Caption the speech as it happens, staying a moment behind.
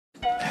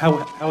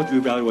How would you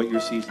evaluate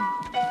your season?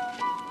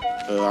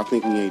 I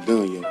think we ain't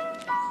done yet.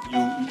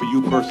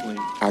 You personally.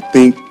 I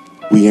think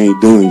we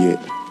ain't done yet.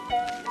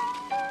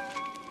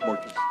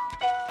 Marcus.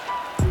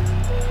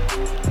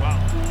 Wow.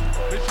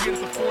 Michigan at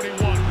the 41.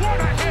 What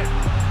a hit!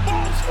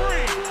 Ball's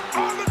free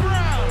on the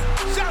ground.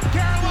 South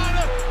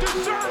Carolina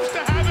deserves to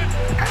have it,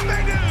 and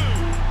they do.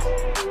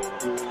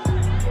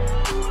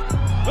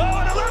 Oh,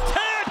 and a left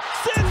hand.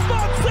 Sends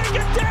Fonseca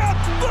it down.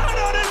 Flat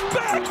on his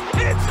back.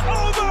 It's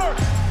over.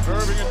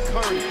 Irving and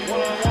Curry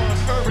one-on-one.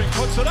 Irving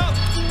puts it up.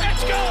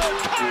 It's good.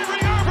 Kyrie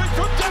Irving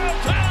from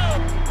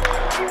downtown.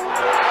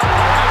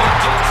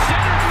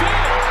 Center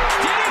field.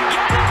 Did he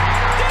get it?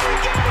 Did he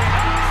get it?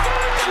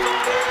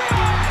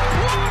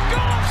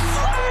 Walk-off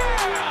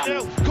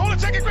slam. Call it,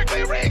 take it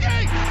quickly. Origi.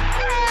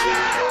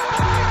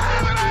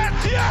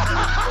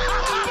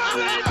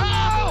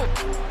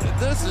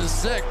 This is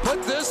sick.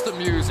 Put this to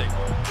music.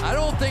 I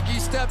don't think he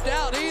stepped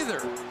out either.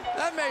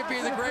 That may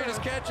be the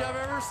greatest catch I've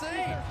ever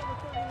seen.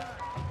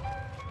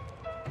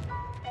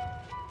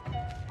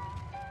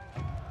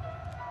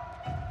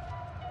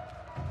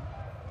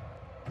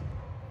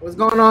 What's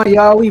going on,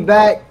 y'all? We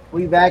back.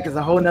 It's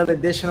a whole nother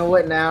edition of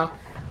What Now?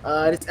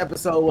 This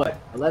episode, what?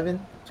 11,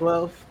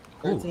 12,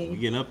 13? We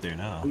getting up there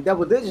now. We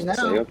double digits now.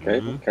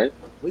 Okay.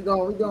 We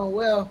going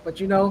well. But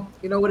you know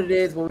what it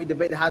is. When we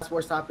debate the hot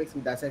sports topics, we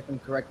dissect them,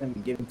 correct them,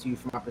 and give them to you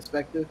from our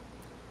perspective.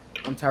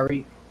 I'm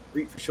Tyreek,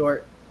 Reek for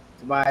short.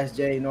 Tobias,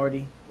 Jay,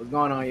 Nordy. What's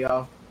going on,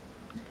 y'all?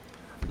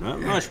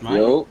 Not much, man.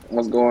 Yo,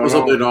 what's going on? What's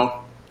up,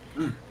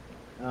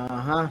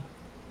 dog?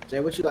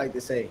 Jay, what you like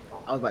to say?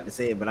 I was about to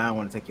say it, but I don't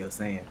want to take your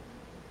saying.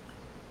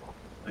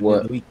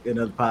 What?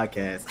 Another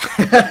podcast.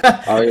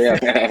 Oh yeah.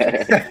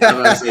 I'm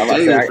about to say,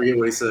 Jay will forget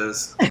what he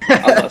says.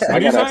 I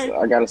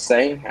gotta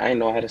say. I ain't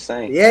know how to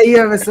sing. Yeah, you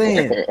have a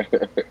saying.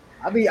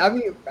 I be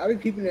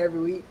peeping it every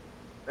week.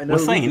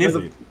 What saying is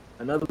it?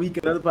 Another week,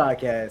 another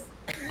podcast.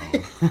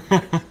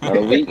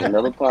 Another week,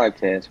 another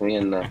podcast. We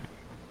in the.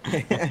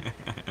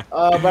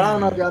 But I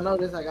don't know if y'all know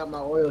this. I got my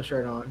Orioles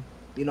shirt on.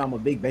 You know I'm a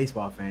big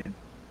baseball fan.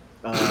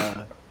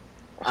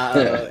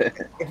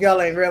 If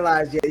y'all ain't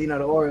realized yet, the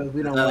Orioles,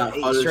 we don't want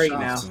 8 straight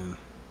now.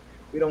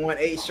 We don't want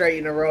 8 straight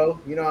in a row.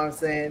 You know what I'm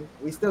saying?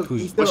 We still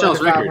What's under y'all's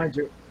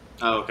 500.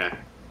 Oh, okay.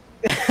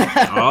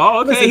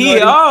 Oh, okay.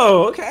 Listen,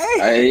 okay.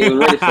 I ain't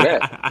ready for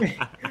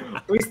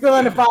that. We still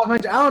under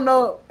 500. I don't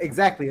know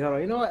exactly. Hold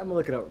on. You know what? I'm gonna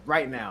look it up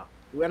right now.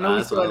 I know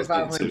we still under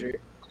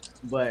 500,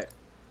 but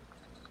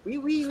we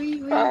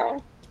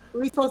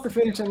supposed to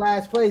finish in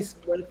last place.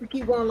 But if we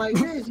keep going like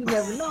this, you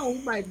never know. We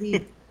might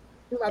be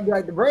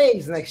like the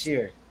Braves next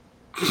year.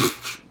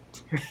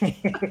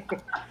 They've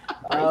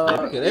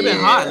been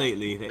hot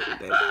lately.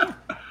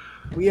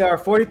 We are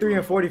 43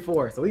 and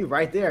 44, so we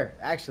right there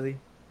actually.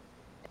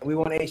 We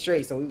won 8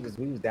 straight, so we was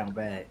down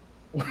bad.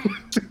 We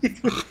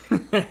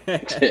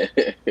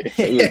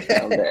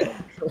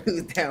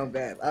was down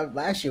bad.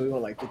 Last year we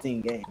won like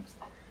 15 games.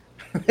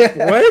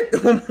 What?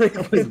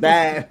 It was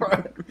bad.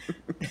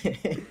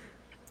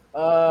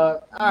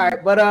 All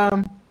right, but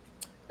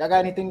y'all got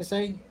anything to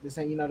say? This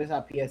ain't this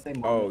our PSA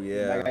moment. Oh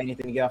yeah. Y'all got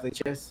anything to get off their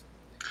chest?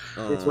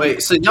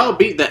 Wait, so y'all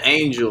beat the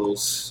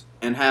Angels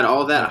and had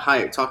all that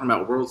hype talking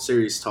about World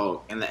Series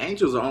talk, and the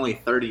Angels are only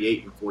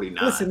 38 and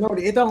 49. Listen,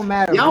 Nordy, it don't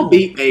matter. Y'all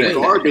beat a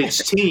garbage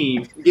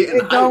team getting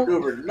hyped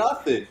over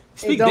nothing.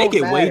 They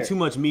get way too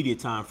much media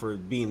time for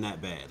being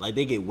that bad. Like,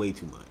 they get way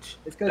too much.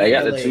 They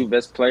got the 2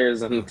 best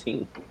players on the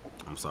team.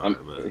 I'm sorry,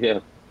 but yeah.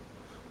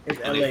 It's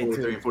And LA they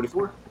 43 too. and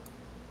 44.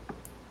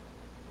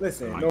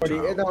 Listen, Mike Nordy,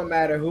 Trout. it don't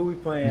matter who we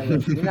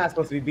playing. We're not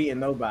supposed to be beating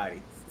nobody.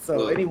 So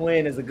Look. any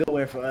win is a good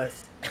win for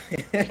us.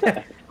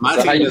 My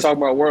So how team you just, talk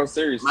about World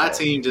Series? my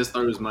team just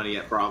throws money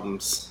at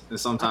problems, and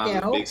sometimes I it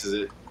can't hope. fixes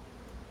it.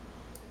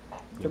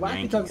 If I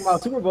can talk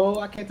about Super Bowl,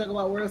 I can't talk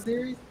about World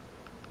Series.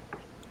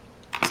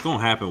 It's gonna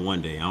happen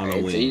one day. I don't know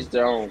Hey, when. to each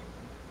their own.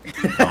 I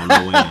don't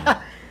know when.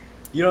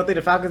 You don't think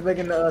the Falcons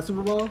making the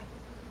Super Bowl?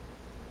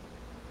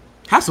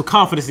 Have some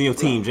confidence in your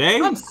team,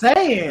 Jay. I'm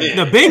saying.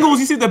 The Bengals.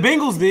 You see what the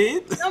Bengals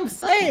did. I'm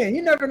saying.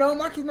 You never know.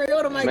 Marcus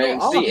Mariota might Man,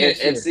 go off see, next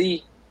year. and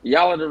see,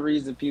 y'all are the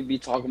reason people be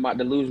talking about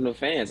delusional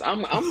fans.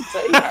 I'm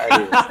telling you how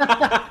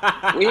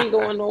it is. We ain't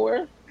going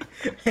nowhere.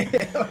 We ain't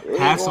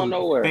Have going some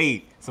nowhere.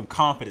 faith, some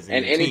confidence in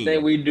And your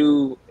anything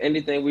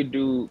team. we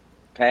do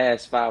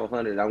past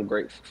 500, I'm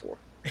grateful for.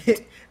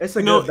 It's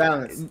a good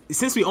balance.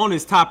 Since we on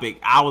this topic,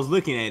 I was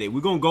looking at it.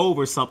 We're gonna go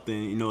over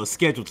something, a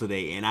schedule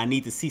today, and I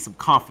need to see some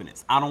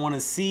confidence. I don't want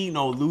to see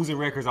no losing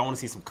records. I want to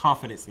see some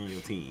confidence in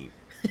your team.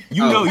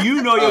 You know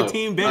your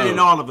team better than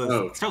all of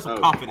us. Show some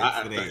confidence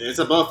today. It's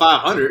above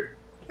 500.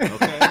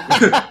 Okay.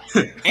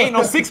 Ain't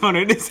no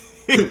 600.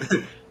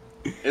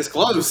 It's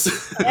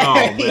close. Oh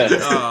man.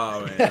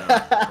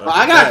 Well,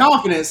 I got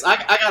confidence. I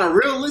got a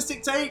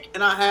realistic take,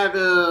 and I have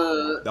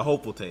The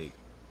hopeful take.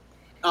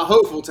 a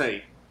hopeful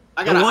take.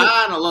 I got a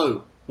high and a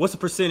low. What's the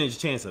percentage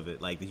chance of it?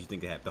 Like, did you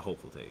think they have the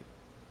hopeful take?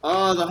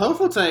 The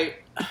hopeful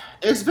take,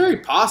 it's very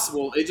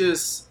possible. It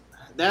just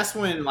that's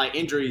when like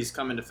injuries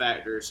come into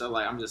factor. So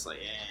like I'm just like,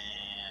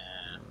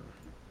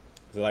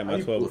 Is it like my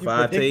You 12 or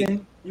 5 take?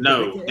 predicting? You No,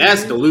 predicting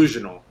that's anything?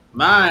 delusional.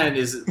 Mine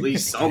is at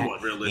least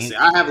somewhat realistic.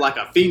 I have like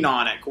a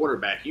phenom at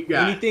quarterback. You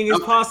got Anything is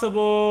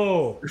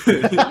possible.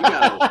 you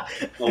got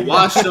a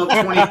washed up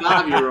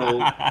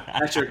 25-year-old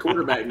at your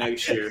quarterback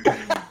next year.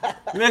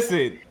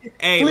 Listen,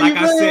 hey, like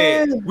I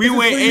said, Cleveland, we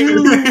went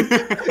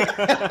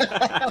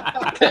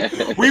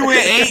this we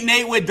went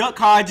 8-8 with Duck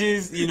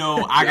Hodges. You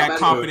know, I got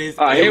confidence.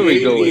 Oh, here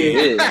we go with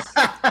Yeah.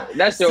 this.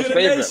 That's your To the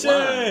favorite nation.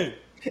 line.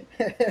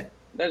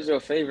 That's your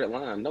favorite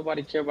line.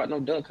 Nobody care about no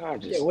Duck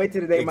Hodges. Yeah, wait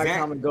till the day my Exactly.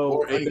 comment go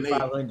Or under 8-8.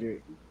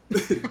 500.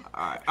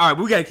 All right,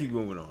 we gotta keep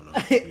moving on.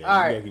 Though. We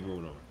gotta keep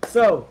moving on.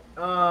 So,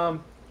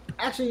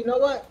 actually, you know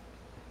what?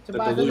 The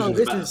Tobias, I know delusion's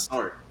this about to is.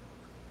 start.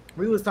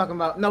 We was talking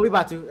about. No, we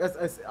about to.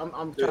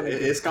 I'm trying to.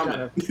 It's coming.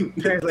 trying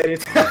to translate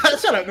it.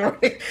 Shut up,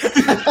 Norby.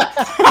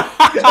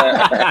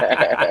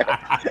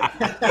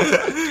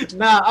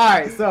 Nah, all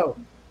right. So,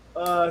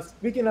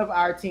 speaking of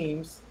our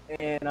teams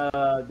and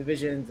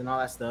divisions and all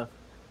that stuff,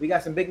 we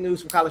got some big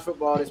news from college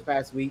football this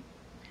past week,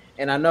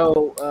 and I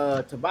know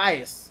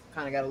Tobias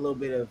kind of got a little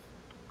bit of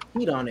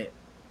heat on it.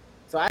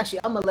 So actually,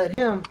 I'm gonna let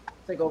him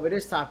take over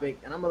this topic,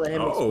 and I'm gonna let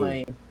him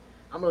explain.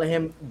 I'm gonna let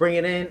him bring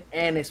it in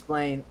and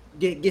explain,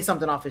 get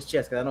something off his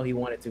chest because I know he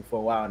wanted to for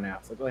a while now.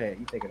 So go ahead,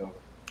 you take it over.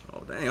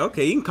 Oh dang,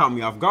 okay, you can caught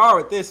me off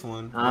guard with this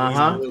one.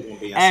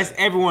 As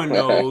everyone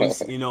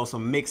knows, you know,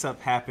 some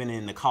mix-up happened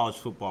in the college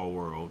football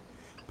world.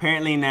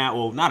 Apparently now,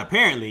 well, not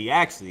apparently,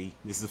 actually,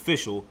 this is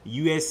official.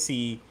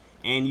 USC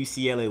and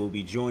UCLA will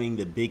be joining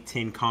the Big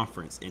Ten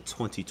Conference in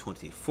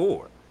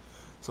 2024.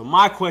 So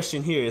my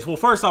question here is, well,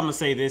 first I'm gonna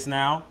say this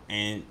now,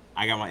 and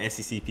I got my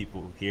SEC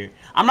people here.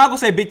 I'm not gonna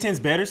say Big Ten's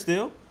better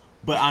still,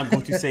 but I'm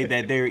going to say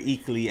that they're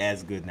equally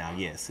as good now.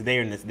 Yes, so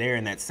they're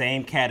in that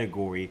same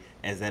category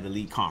as that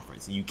elite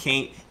conference. You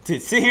can't to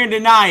sit here and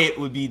deny it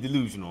would be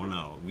delusional.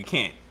 No, we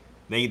can't.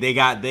 They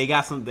got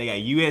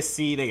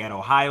USC, they got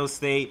Ohio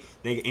State.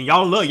 And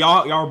y'all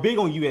are big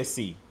on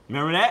USC.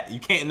 Remember that? You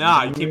can't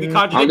be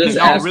contradicting.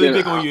 Y'all asking, really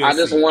big on USC. I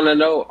just want to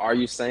know: are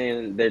you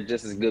saying they're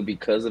just as good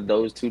because of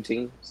those two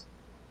teams?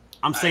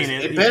 I'm saying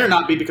it better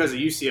not be because of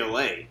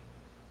UCLA.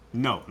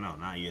 No,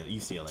 not yet.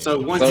 UCLA. So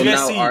once So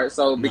USC, now, all right.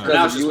 So now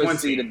because it's of just one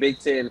USC, team. the Big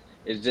Ten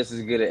is just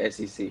as good as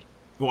SEC.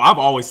 Well, I've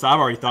already thought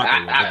they were.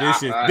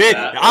 But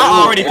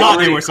I already thought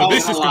they were. So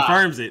this just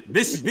confirms it.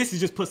 This is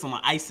just put some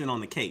icing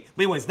on the cake.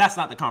 But anyways, that's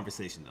not the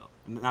conversation though.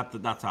 Not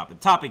topic.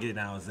 The topic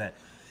now is that,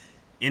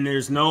 and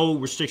there's no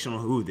restriction on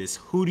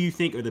who do you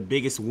think are the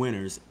biggest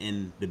winners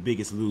and the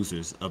biggest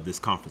losers of this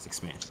conference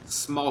expansion?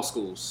 small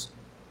schools.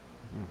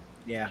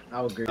 Yeah,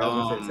 I would agree. I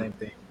was gonna say the same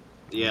thing.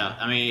 Yeah,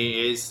 I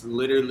mean, it's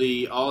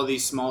literally all of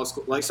these small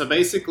schools. Like, so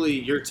basically,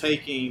 you're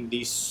taking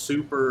these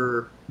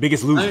super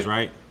biggest losers,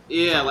 right?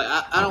 Yeah, like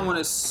I don't want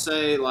to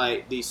say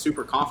like these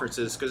super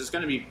conferences because it's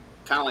going to be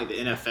kind of like the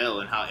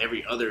NFL and how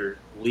every other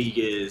league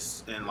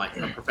is in like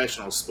a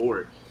professional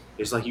sport.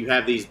 It's like you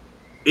have these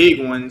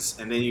big ones,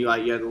 and then you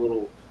have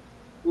the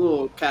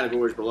little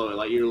categories below it,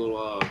 like your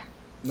little four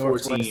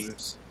Northwest.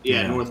 teams.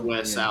 Yeah,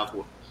 Northwest, Yeah. South.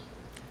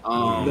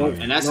 North-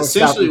 And that's North,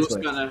 essentially South, what's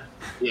East, gonna,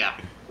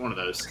 one of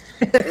those.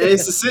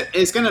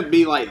 It's gonna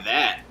be like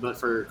that, but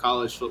for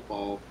college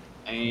football,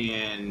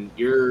 and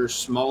your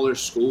smaller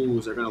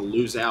schools are gonna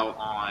lose out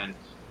on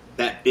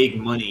that big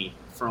money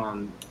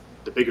from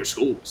the bigger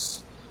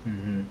schools,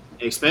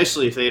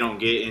 especially if they don't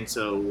get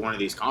into one of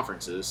these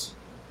conferences.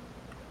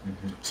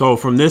 So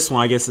from this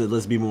one, I guess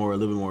let's be a little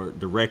bit more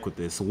direct with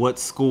this. What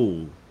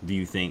school do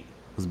you think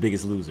was the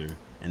biggest loser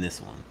in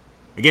this one?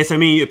 I guess,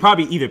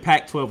 probably either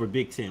Pac-12 or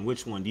Big Ten.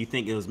 Which one? Do you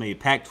think it was maybe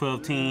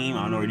Pac-12 team?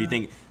 I don't know. Or do you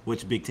think,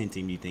 which Big Ten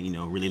team do you think,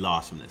 really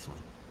lost from this one?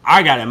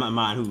 I got in my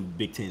mind who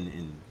Big Ten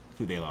and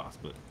who they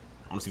lost, but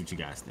I want to see what you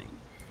guys think.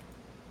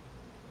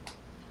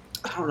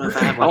 I don't know if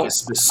I have like a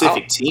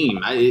specific team.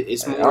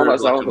 It's more of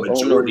like a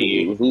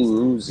majority. Who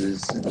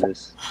loses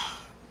this?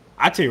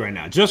 I tell you right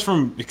now, just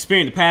from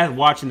experience,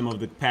 watching them over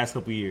the past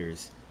couple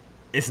years,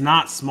 it's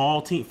not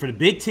small team for the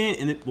Big Ten.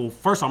 And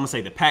first I'm gonna say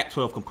the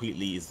Pac-12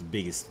 completely is the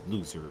biggest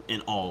loser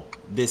in all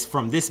this.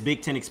 From this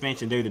Big Ten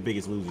expansion, they're the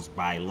biggest losers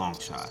by a long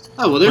shot.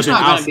 Oh well, there's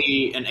not going to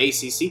be an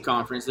ACC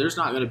conference. There's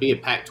not going to be a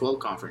Pac-12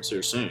 conference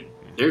here soon.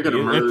 They're going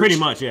to merge. Pretty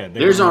much, yeah.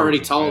 There's already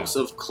talks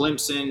of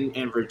Clemson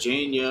and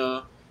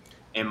Virginia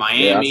and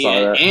Miami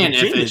and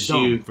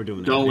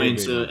FSU going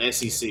to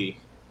SEC.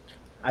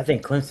 I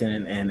think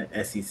Clemson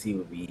and SEC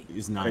would be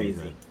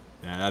crazy.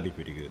 Yeah, that'd be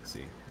pretty good to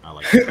see. I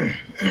like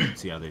that.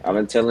 See how they do. I've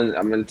been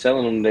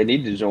telling them they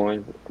need to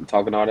join. I'm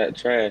talking all that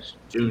trash.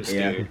 June's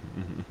scared.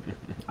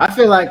 I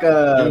feel like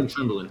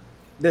trembling.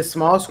 the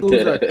small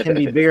schools can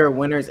be bigger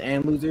winners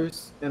and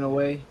losers in a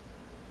way,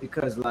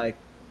 because like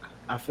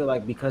I feel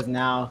like because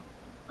now,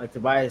 like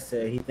Tobias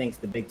said, he thinks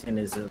the Big Ten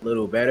is a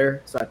little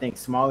better. So I think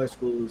smaller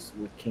schools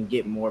can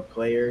get more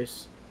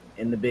players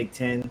in the Big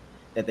Ten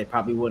that they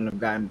probably wouldn't have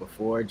gotten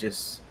before.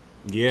 Just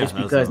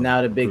because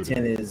now the Big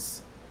Ten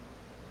is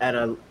at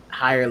a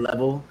higher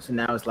level, so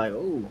now it's like,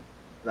 ooh,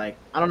 like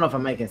I don't know if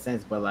I'm making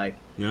sense, but like,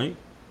 right?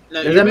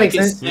 No, does that make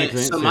sense?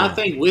 So my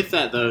thing with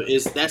that though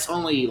is that's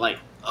only like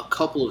a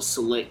couple of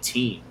select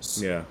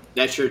teams. Yeah.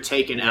 That you're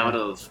taking out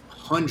of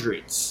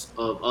hundreds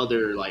of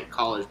other like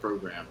college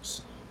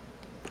programs.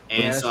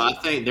 And so I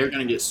think they're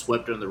going to get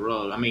swept under the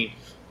rug. I mean,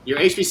 your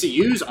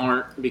HBCUs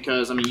aren't,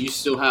 because I mean you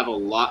still have a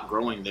lot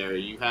growing there.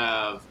 You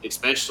have,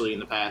 especially in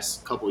the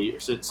past couple of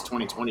years since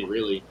 2020,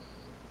 really.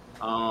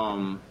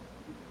 I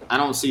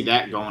don't see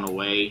that going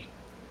away.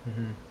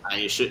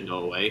 It shouldn't go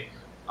away.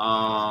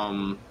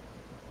 I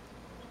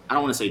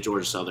don't want to say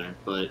Georgia Southern,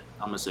 but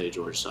I'm going to say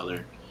Georgia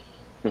Southern.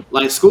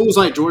 Like schools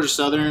like Georgia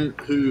Southern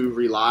who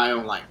rely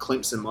on like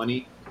Clemson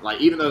money, like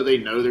even though they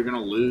know they're going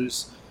to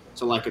lose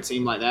to like a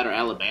team like that or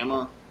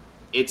Alabama,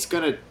 it's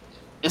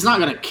not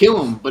gonna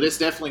kill them, but it's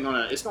definitely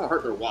gonna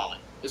hurt their wallet.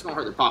 It's gonna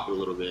hurt their pocket a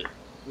little bit.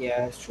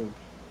 Yeah, that's true.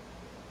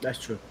 That's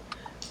true.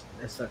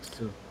 That sucks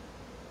too.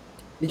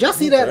 Did y'all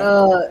see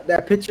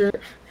that picture?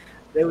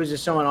 They was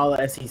just showing all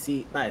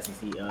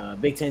the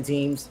Big Ten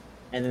teams,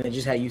 and then they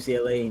just had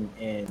UCLA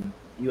and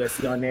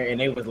USC on there, and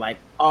they was like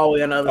all the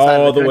way on the other side.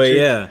 All the way,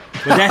 yeah.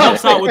 But that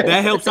helps out with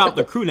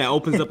the recruiting. That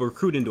opens up a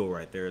recruiting door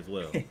right there as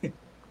well.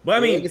 But I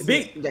mean,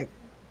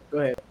 Go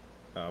ahead.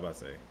 I was about to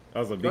say, I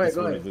was the biggest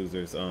winners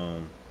losers.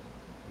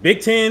 Big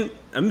Ten,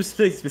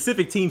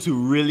 specific teams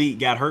who really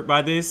got hurt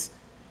by this.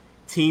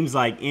 Teams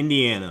like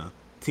Indiana,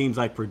 teams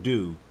like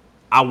Purdue.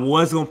 I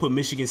was gonna put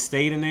Michigan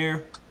State in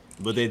there,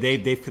 but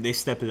they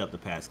stepped it up the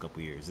past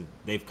couple years.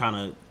 They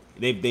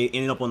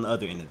ended up on the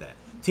other end of that.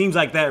 Teams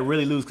like that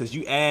really lose because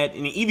you add,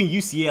 and even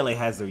UCLA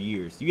has their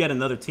years. You add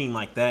another team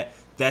like that,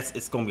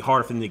 it's gonna be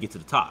harder for them to get to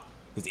the top.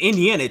 Because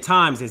Indiana at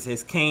times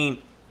has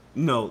came,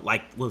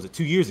 like what was it,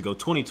 2 years ago,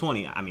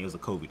 2020. I mean, it was a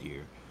COVID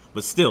year,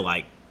 but still,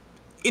 like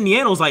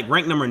Indiana was like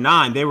ranked number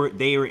 9. They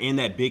were in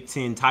that Big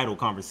Ten title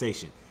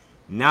conversation.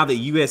 Now that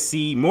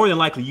USC, more than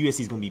likely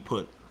USC is going to be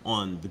put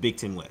on the Big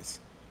Ten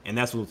West, and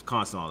that's what's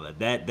constant all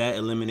that. That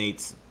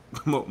eliminates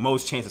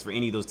most chances for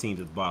any of those teams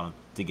at the bottom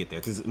to get there.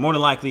 Because more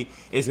than likely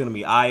it's going to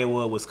be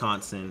Iowa,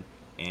 Wisconsin,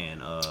 and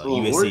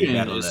USC.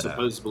 Oregon is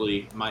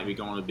supposedly might be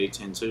going to Big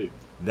Ten too.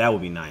 That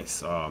would be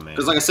nice. Oh man.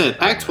 Because like I said,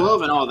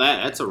 Pac-12 and all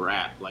that, that's a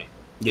wrap. Like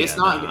it's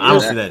not. I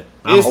don't see that.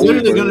 It's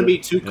literally going to be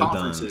 2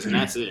 conferences, and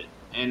that's it.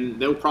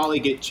 And they'll probably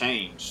get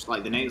changed.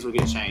 Like the names will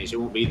get changed. It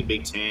won't be the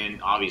Big Ten.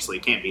 Obviously,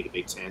 it can't be the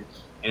Big Ten.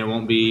 And it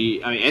won't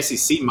be. I mean,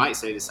 SEC might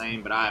say the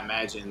same, but I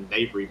imagine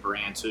they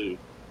rebrand too,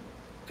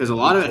 because a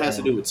lot of it has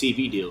to do with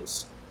TV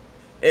deals.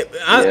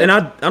 I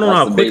don't know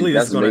how quickly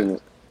this is gonna.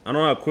 I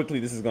don't know how quickly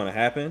this is gonna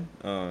happen.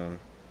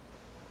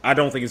 I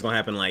don't think it's gonna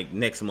happen like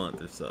next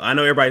month or so. I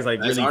know everybody's like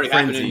really really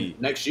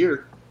frenzied next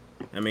year.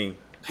 I mean,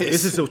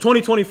 this is so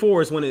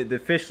 2024 is when it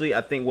officially.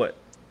 I think what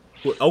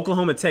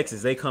Oklahoma,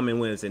 Texas, they come in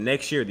when it's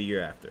next year, or the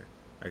year after.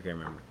 I can't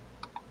remember.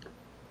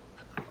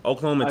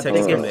 Oklahoma,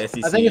 Texas, come to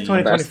SEC. I think it's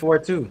 2024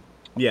 too.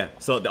 Yeah,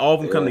 so all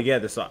of them come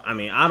together. So I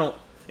mean, I don't,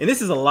 and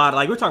this is a lot.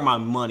 Like we're talking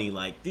about money.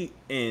 Like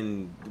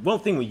and one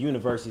thing with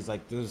universities, like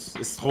it's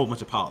a whole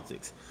bunch of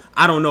politics.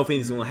 I don't know if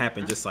anything's going to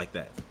happen just like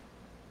that.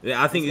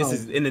 I think this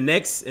is in the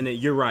next, and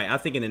you're right. I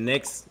think in the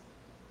next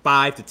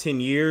 5 to 10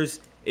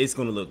 years, it's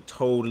going to look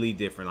totally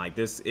different. Like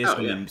this, it's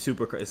going to be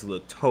super. It's going to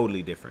look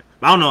totally different.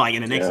 I don't know, like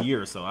in the next year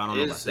or so. I don't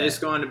know about that. It's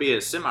going to be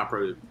a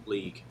semi-pro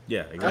league. Yeah,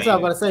 exactly. That's what I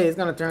was about to say. It's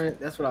going to turn.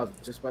 That's what I was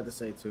just about to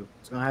say too.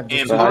 It's going to have.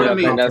 And so how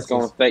do you think that's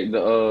going to affect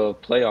the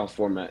playoff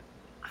format?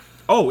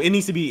 Oh, it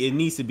needs to be.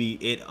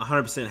 It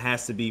 100%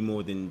 has to be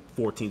more than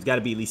 14. It's got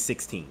to be at least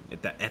 16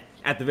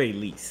 at the very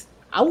least.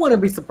 I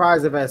wouldn't be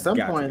surprised if at some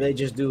point they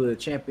just do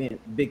a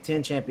Big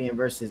Ten champion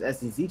versus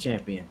SEC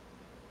champion.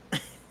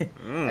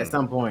 At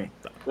some point.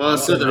 Well,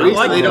 so the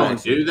reason they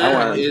don't do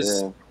that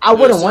is I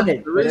wouldn't want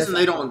it. The reason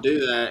they don't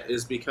do that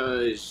is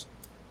because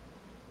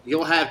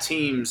you'll have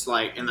teams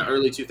like in the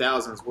early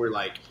 2000s where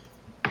like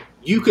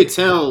you could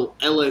tell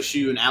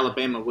LSU and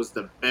Alabama was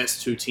the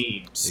best 2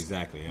 teams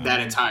exactly that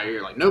entire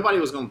year. Like nobody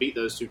was going to beat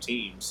those 2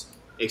 teams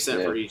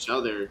except for each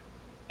other,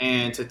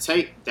 and to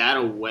take that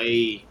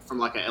away from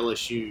like a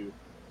LSU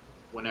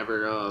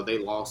whenever they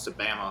lost to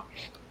Bama,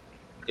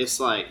 it's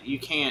like you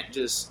can't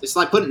just. It's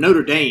like putting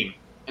Notre Dame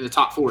in the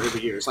top 4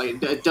 every year. It's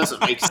like it doesn't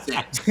make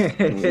sense. You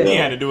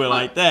had to do it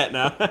like that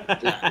now.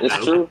 It's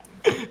true.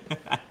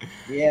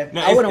 Yeah,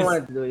 I wouldn't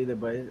want to do it either,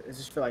 but I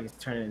just feel like it's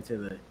turning into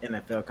the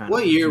NFL kind of.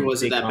 What year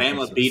was it that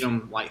Bama beat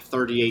them like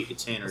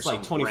 38-10 or something?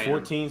 Like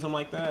 2014, something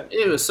like that.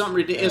 It was something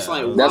ridiculous. Yeah.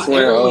 It's like that's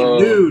when everyone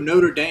knew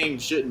Notre Dame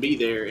shouldn't be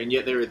there, and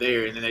yet they were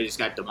there, and then they just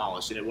got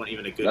demolished, and it wasn't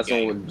even a good game. That's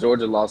when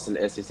Georgia lost in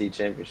the SEC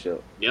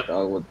championship. Yep.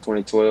 With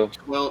 2012.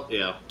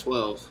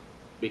 12,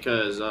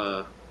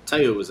 because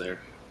Teo was there.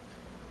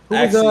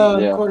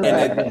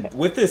 And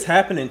with this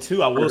happening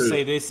too, I will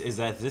say this is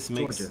that this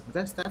makes. Georgia. Was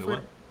that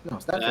Stafford? No,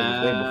 Stafford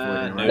was way before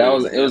then, right?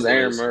 It was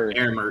Aaron Murray.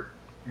 Aaron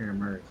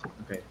Murray.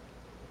 Okay.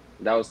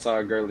 That was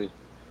Todd Gurley,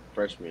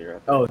 freshman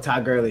year. Oh,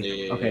 Todd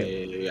Gurley.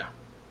 Okay. Yeah.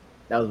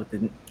 That was with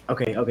the.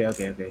 Okay.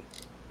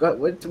 Go.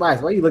 What,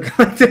 Tobias? Why are you looking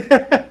like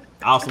that?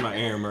 I was about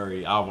Aaron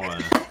Murray.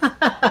 I'm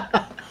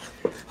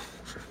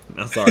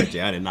sorry,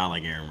 Jay. I did not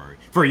like Aaron Murray.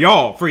 For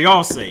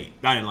y'all's sake,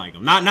 I didn't like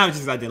him. Not just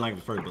because I didn't like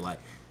him first, but like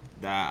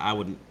I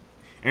wouldn't.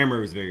 Aaron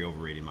Murray was very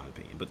overrated in my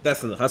opinion. But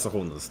that's a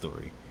whole nother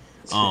story.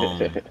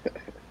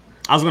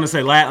 I was gonna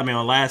say,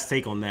 my last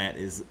take on that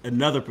is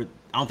another.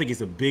 I don't think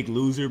it's a big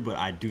loser, but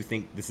I do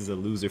think this is a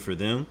loser for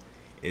them.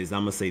 I'm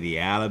gonna say the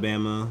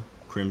Alabama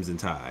Crimson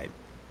Tide.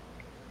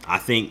 I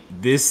think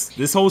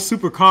this whole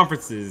super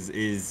conference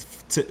is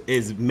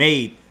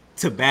made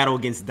to battle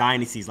against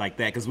dynasties like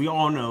that, because we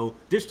all know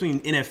difference between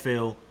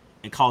NFL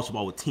and college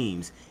football with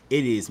teams.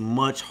 It is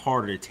much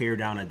harder to tear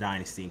down a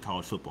dynasty in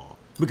college football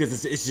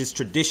because it's just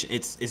tradition.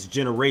 It's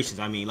generations.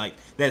 I mean, like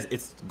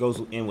it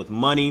goes in with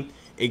money.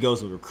 It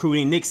goes with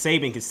recruiting. Nick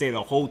Saban can stay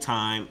the whole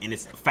time, and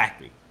it's a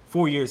factory.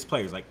 4 years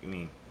players. Like, I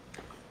mean,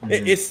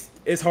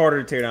 it's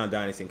harder to tear down a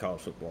dynasty in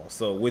college football.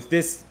 So with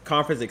this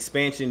conference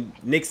expansion,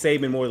 Nick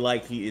Saban more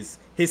likely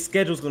his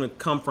schedule is going to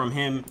come from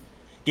him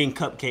getting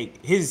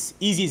cupcake. His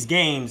easiest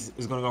games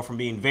is going to go from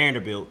being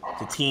Vanderbilt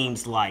to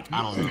teams like,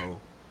 I don't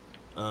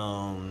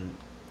know,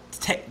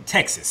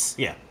 Texas.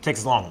 Yeah,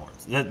 Texas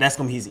Longhorns. That's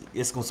going to be easy.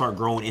 It's going to start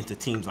growing into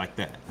teams like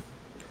that.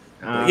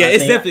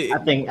 I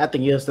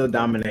think he'll still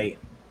dominate.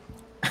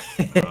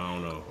 I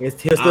don't know. He'll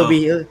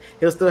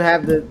still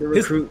have the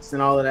recruits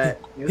and all of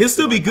that. He'll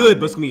still be good,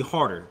 but it's gonna be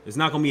harder. It's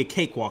not gonna be a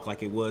cakewalk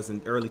like it was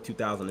in early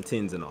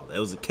 2010s and all that. It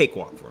was a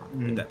cakewalk for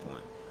him at that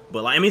point.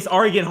 But it's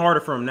already getting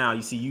harder for him now.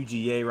 You see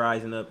UGA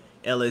rising up,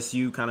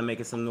 LSU kind of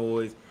making some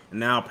noise, and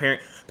now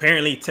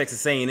apparently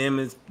Texas A&M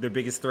is their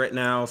biggest threat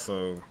now.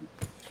 So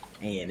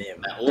A&M.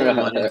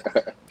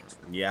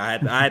 Yeah, I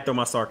had to throw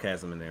my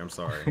sarcasm in there. I'm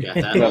sorry.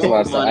 That's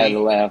why I had to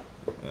laugh.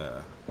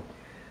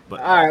 All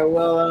right,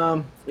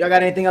 well, y'all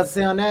got anything else to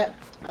say on that?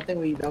 I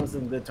think that was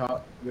some good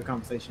talk, good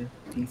conversation.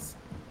 Peace.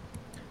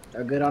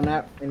 Y'all good on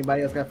that?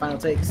 Anybody else got final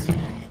takes?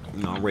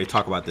 No, I'm ready to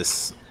talk about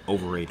this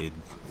overrated.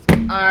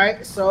 All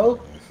right, so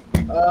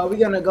we're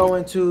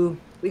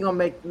gonna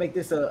make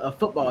this a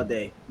football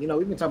day. You know,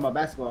 we've been talking about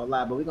basketball a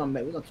lot, but we're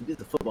gonna keep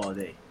this a football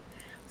day.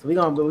 So we're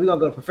gonna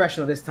go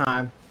professional this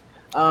time.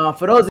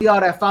 For those of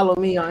y'all that follow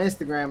me on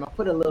Instagram, I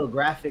put a little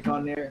graphic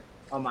on there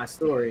on my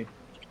story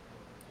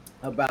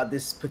about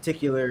this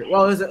particular.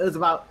 Well, it was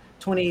about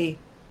 20.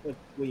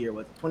 What year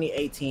was it?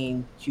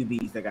 2018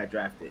 QBs that got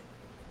drafted,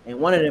 and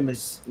one of them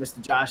is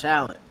Mr. Josh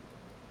Allen.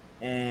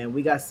 And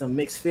we got some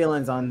mixed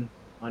feelings on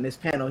this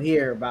panel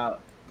here about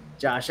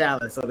Josh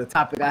Allen. So the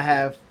topic I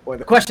have, or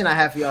the question I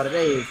have for y'all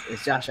today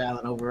is Josh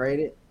Allen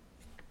overrated?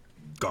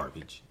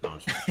 Garbage. No, I'm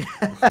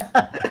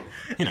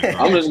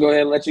just go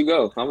ahead and let you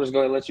go.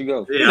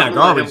 Yeah, He's not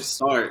garbage.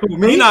 Start.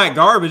 He's not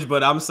garbage,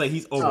 but I'm saying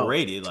he's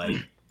overrated.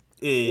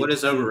 What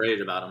is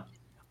overrated about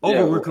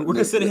him? We're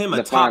considering him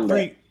a top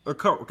three. Or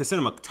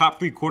consider him a top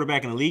 3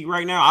 quarterback in the league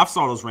right now. I've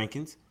saw those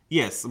rankings.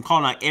 Yes, I'm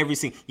calling out every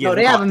single. No,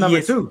 they have him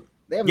number 2.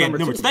 They have number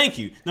 2. Thank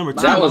you. Number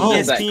 2. That was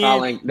just that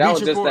calling. That was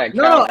just that.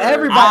 No,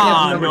 everybody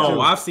has a number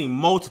 2. I've seen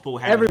multiple.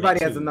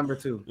 Everybody has a number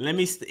 2. Let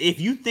me. If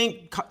you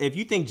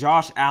think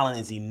Josh Allen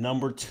is the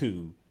number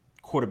 2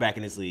 quarterback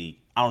in this league,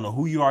 I don't know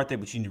who you are out there,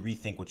 but you need to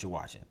rethink what you're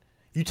watching.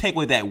 You take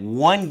away that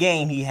one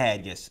game he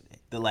had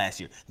the last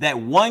year. That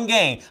one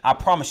game, I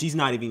promise he's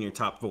not even in your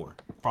top 4.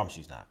 I promise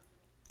he's not.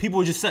 People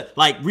were just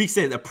like Reek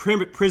said, a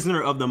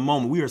prisoner of the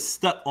moment. We are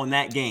stuck on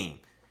that game.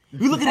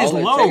 You look at his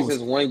lows. All it takes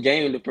is one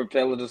game to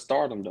propel it to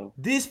stardom, though.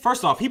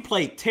 First off, he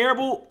played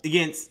terrible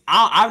against.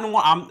 I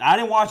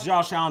didn't watch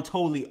Josh Allen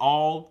totally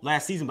all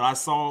last season, but I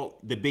saw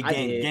the big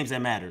games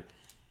that mattered.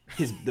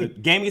 The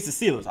game against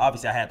the Steelers,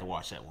 obviously, I had to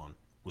watch that one.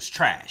 Was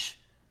trash.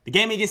 The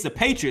game against the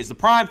Patriots, the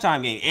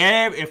primetime game,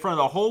 in front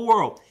of the whole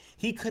world,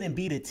 he couldn't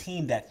beat a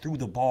team that threw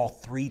the ball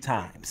 3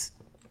 times.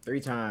 3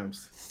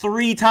 times.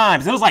 3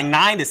 times. It was like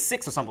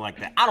 9-6 or something like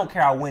that. I don't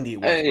care how windy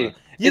it was. Hey,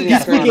 y'all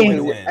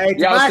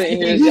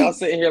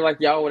sitting here like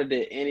y'all would have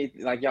did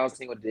anything. Like y'all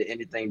team would have did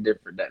anything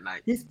different that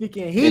night. He's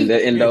speaking heat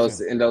in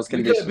those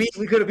conditions.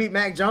 We could have beat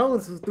Mac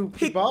Jones, who threw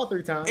the ball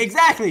 3 times.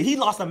 Exactly. He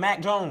lost to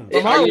Mac Jones.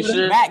 Are you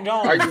sure? Mac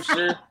Jones. Are you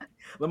sure?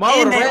 Lamar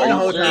would have ran the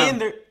whole time. In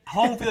their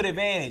home field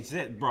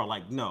advantage, bro.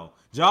 Like no.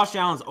 Josh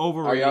Allen's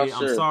overrated.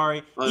 Sure? I'm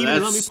sorry.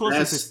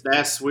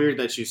 That's weird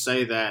that you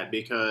say that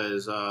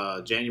because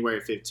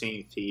January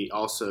 15th he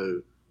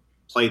also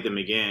played them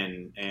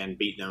again and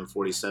beat them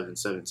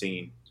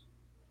 47-17.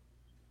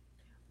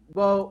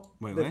 Wait,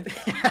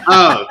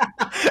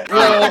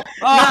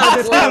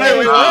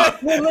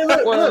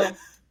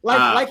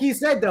 what? Like he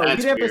said though,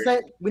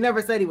 we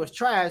never said he was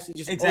trash. He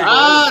just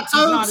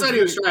Toad said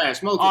he was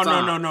trash multiple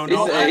times.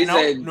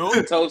 No.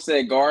 Toad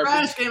said garbage.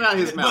 Trash came out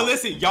his mouth. But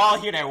listen, y'all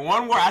hear that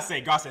one word? I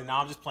said, God said, no,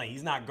 I'm just playing.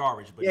 He's not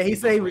garbage. But yeah, he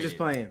said he was just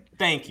playing.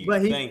 Thank you.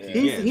 But Thank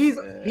you.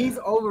 He's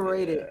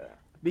overrated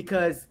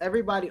because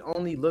everybody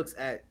only looks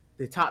at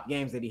the top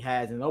games that he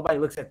has, and nobody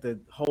looks at the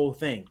whole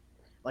thing.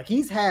 Like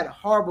he's had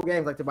horrible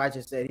games, like Tobias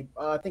just said.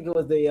 I think it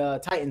was the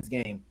Titans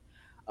game.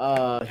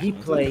 He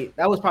played.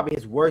 That was probably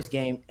his worst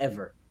game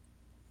ever.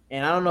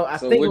 And I don't know. I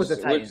think it was the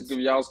Titans. Which of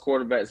y'all's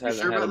quarterbacks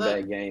hasn't had a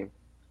bad game?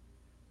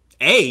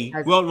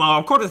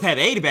 Of course, had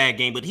a bad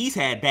game, but he's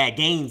had bad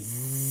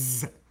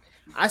games.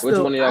 Which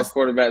one of y'all's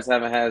quarterbacks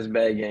haven't had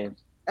bad games?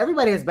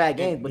 Everybody has bad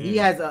games, but he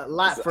has a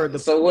lot for the.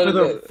 So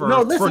what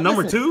for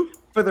number 2?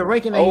 for the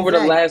ranking that Over he's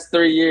the at, last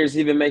 3 years,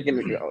 he's been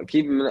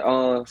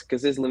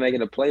consistently making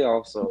the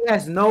playoffs. So he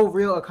has no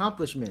real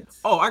accomplishments.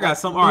 Oh, I got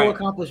some. No All right.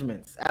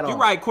 accomplishments at all. You're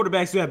right.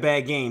 Quarterbacks do have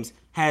bad games.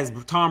 Has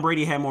Tom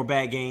Brady had more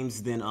bad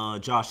games than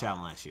Josh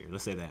Allen last year?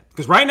 Let's say that.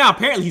 Because right now,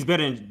 apparently, he's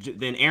better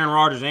than Aaron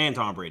Rodgers and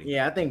Tom Brady.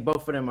 Yeah, I think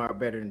both of them are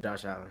better than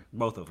Josh Allen.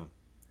 Both of them.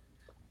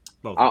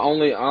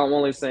 I'm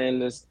only saying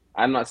this.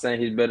 I'm not saying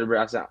he's better,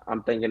 but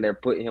I'm thinking they're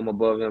putting him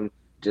above him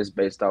just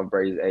based off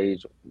Brady's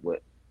age,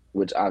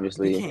 which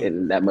obviously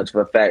isn't that much of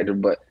a factor.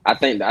 But I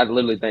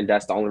literally think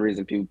that's the only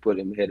reason people put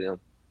him ahead of him.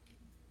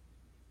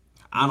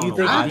 I don't know.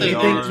 think- I you think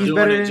think they're he's doing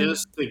better it than-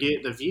 just to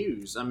get the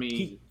views. I mean,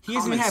 He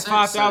hasn't common had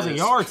sense 5,000 says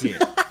yards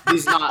yet.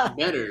 He's not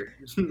better.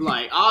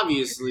 Like,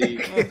 obviously,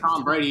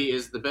 Tom Brady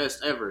is the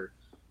best ever.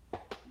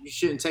 You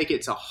shouldn't take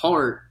it to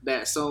heart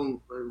that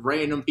some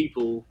random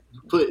people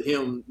put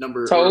him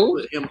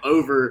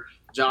over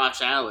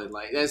Josh Allen.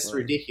 Like, that's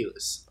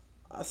ridiculous.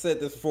 I said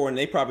this before, and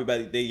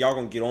y'all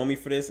gonna get on me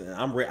for this, and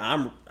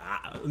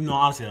no,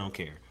 honestly, I don't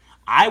care.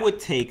 I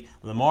would take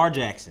Lamar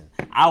Jackson.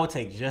 I would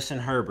take Justin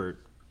Herbert.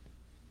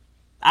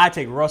 I'd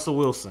take Russell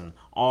Wilson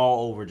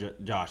all over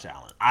Josh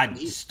Allen. I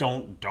just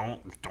don't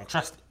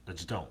trust it. I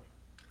just don't.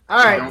 All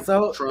right, don't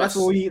so trust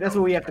that's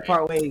where we have to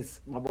part ways,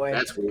 my boy.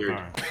 That's weird. All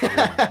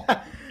right.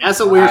 That's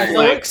a weird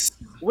flex.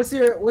 What's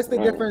the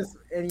difference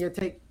in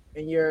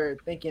your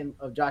thinking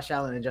of Josh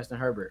Allen and Justin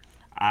Herbert?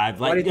 Why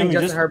do you think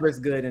Justin Herbert's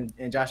good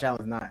and Josh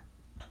Allen's not?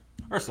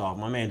 First off,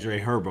 my man Jay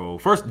Herbo.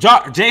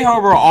 Jay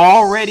Herbo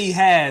already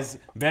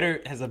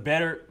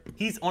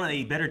he's on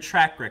a better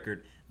track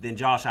record than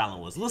Josh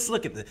Allen was. Let's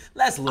look at the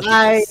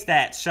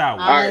stats, shall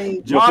we? All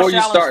right, before you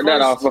start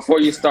that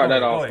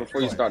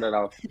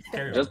off,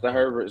 Justin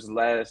Herbert's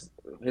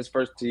his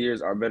first 2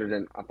 years are better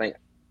than I think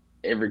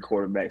every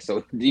quarterback.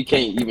 So you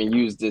can't even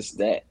use this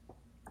stat.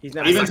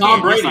 Even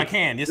Tom Brady. Yes, I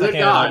can. Yes, Good I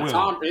can. God, I will.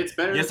 Tom, it's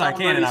better Yes, than I Tom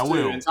can, and I Brady's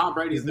will. too, and Tom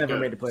Brady's He's never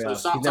made the playoffs. So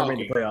stop He's never talking.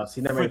 made the playoffs.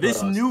 He's never For made the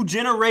this playoffs. new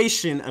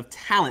generation of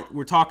talent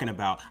we're talking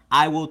about,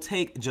 I will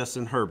take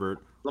Justin Herbert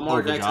Lamar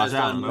over Jackson Josh has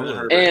done Allen. more than I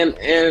will.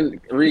 Herbert.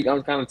 And Reek,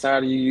 I'm kind of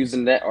tired of you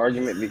using that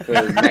argument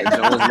because Mac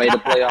Jones made the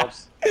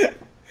playoffs.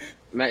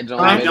 Mac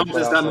Jones Mac made Jones the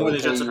has playoffs done more over than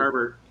Justin team.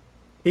 Herbert.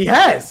 He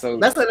has. So-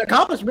 That's an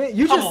accomplishment.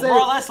 You Come just on, said.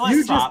 bro. Let's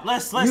you stop.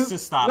 just- Let's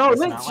just stop. No, this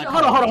let's now.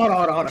 hold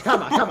on.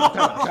 Come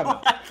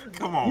on.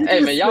 Come on.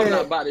 Hey man, y'all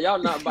said-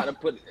 not about to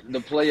put the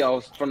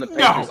playoffs from the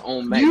Patriots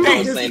on Mac You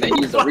Jones just- saying that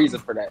he's the reason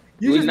for that.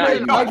 You We're just not made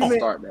even an about to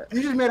argument. start that.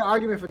 You just made an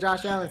argument for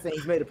Josh Allen saying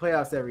he's made the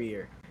playoffs every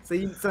year.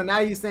 So now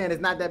you're saying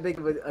it's not that big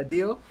of a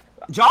deal.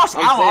 Josh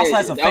Allen also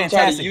has a I'm tired of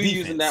fantastic you defense.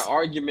 using that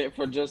argument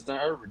for Justin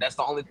Herbert. That's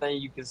the only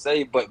thing you can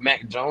say. But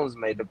Mac Jones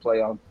made the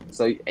playoffs,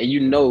 so and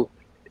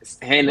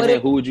hand in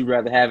hand, who would you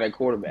rather have at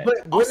quarterback?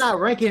 But we're not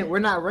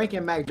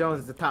ranking Mac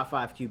Jones as a top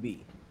 5 QB.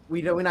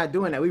 We're not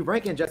doing that. We're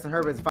ranking Justin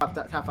Herbert as a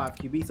top 5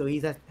 QB, so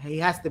he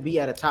has to be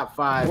at a top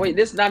 5. Wait,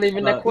 this not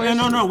even that question.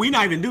 No. We're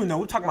not even doing that.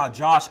 We're talking about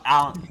Josh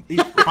Allen. Who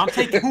am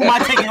I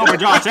taking over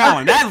Josh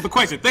Allen? That is the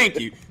question. Thank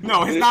you.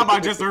 No, it's not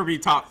about Justin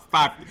Herbert top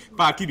five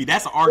QB.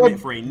 That's an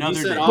argument for You another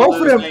said day. all Both of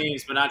those them-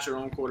 names, but not your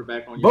own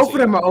quarterback on your Both team. of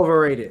them are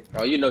overrated.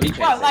 Oh, you know he can't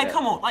Well, say like, that.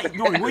 come on, like,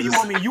 Nori, what you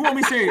want me? You want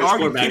me to sit here and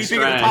argue Kenny quarterback's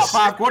Pickett is a top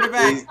trash. 5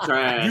 quarterback? He's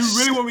trash. You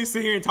really want me to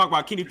sit here and talk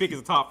about Kenny Pickett as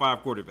a top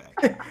 5 quarterback?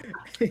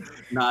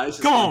 Nah, it's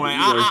just Come on, gonna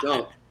man. be worked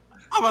up.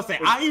 I'm about to say,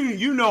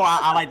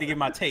 I like to give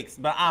my takes,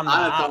 but I'm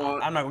not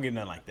gonna get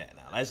nothing like that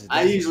now.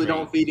 I usually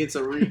don't feed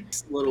into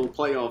Reek's little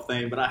playoff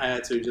thing, but I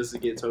had to just to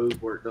get toes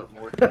worked up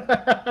more.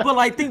 But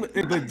like,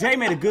 but Jay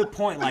made a good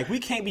point. Like, we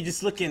can't be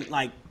just looking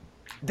like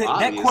that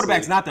Obviously.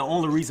 quarterback's not the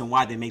only reason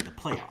why they make the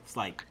playoffs.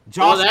 Like,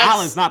 Josh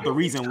Allen's not the only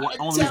reason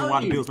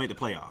why the Bills make the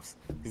playoffs.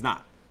 He's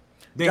not.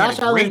 They have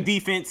a great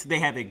defense. They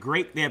have a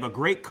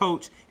great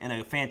coach and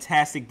a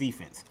fantastic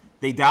defense.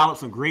 They dial up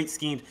some great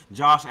schemes.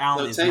 Josh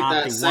Allen is So take not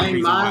that the one same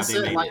reason why they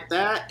mindset made like it.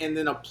 that, and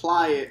then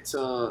apply it to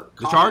The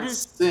common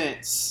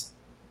Chargers?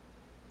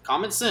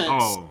 common sense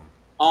Oh,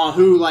 on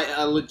who like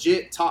a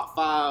legit top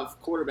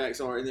 5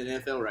 quarterbacks are in the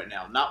NFL right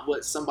now, not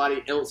what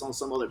somebody else on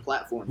some other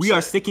platform. we said.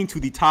 are sticking to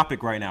the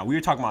topic right now. We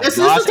are talking about This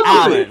is Josh the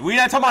topic. Allen. We're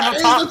not talking about That no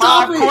is top the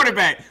 5 topic.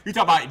 quarterback. We're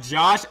talking about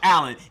Josh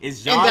Allen.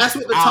 Is Josh And that's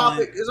what the Allen?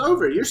 topic is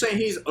over. You're saying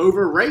he's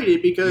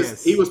overrated because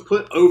Yes. he was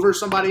put over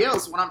somebody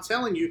else. When I'm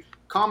telling you,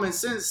 common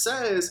sense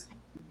says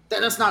that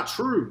that's not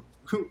true.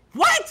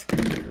 What?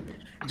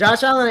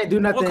 Josh Allen ain't do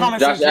nothing. common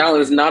Josh Allen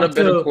is not a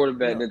better Until-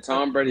 quarterback than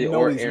Tom Brady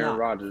No, or he's Aaron not.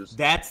 Rodgers.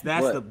 That's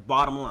But- the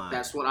bottom line.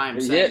 That's what I'm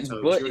Yeah, saying.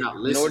 So but you're not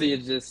Nordy listening.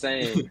 is just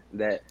saying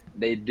that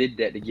they did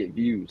that to get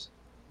views.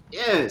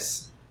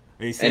 Yes.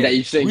 They said, And that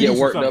you shouldn't we get do some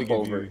worked stuff to up get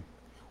over. viewed.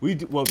 We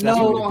do. Well, No, that's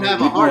You what don't we have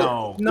do. a heart.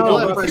 No. Your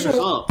blood but pressure's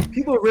up.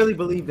 people really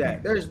believe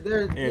that. There's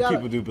Yeah,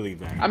 people do believe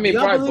that. I mean,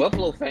 Y'all probably believe-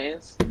 Buffalo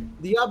fans.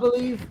 Do y'all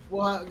believe?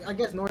 Well, I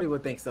guess Nordy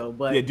would think so,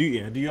 but Do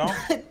y'all?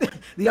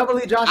 do y'all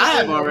believe Josh I Allen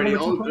have is the already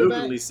number 2 quarterback?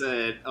 openly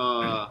said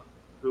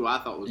who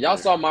I thought was Y'all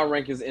better. saw my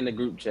rankings in the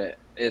group chat.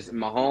 It's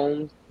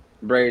Mahomes,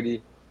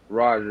 Brady,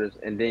 Rodgers,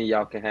 and then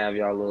y'all can have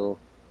y'all little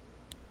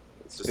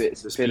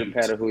Dispute. pitter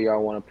patter who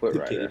y'all want to put The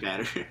right kitty there.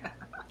 batter.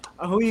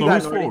 Who you So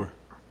got, who's Nordy? 4?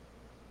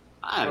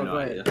 I have no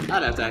idea.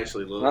 I'd have to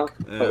actually look.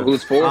 Yeah.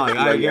 Who's four?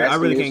 I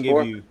really can't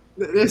give you.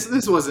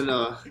 This wasn't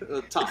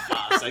a top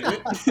 5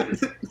 segment.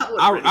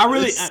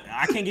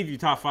 I can't give you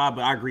top 5,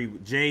 but I agree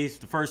with Jay's.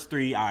 The first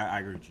 3, I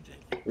agree with you, Jay.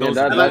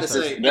 That's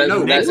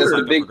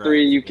the big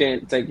 3. You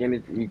can't take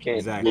any. You can't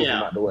exactly. Move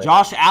them out the way.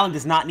 Josh Allen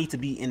does not need to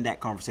be in that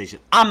conversation.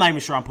 I'm not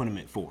even sure I'm putting him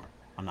at 4.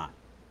 I'm not.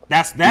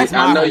 That's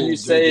I know you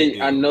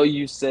say. I know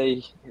you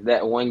say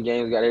that one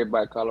game got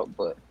everybody caught up,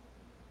 but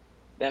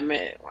that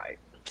man, like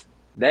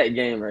that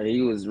game, right?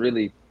 He was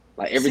really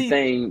like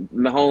everything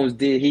Mahomes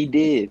did. He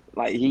did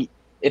like he.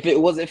 If it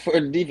wasn't for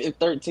defense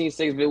 13-6,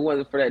 if it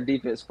wasn't for that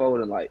defense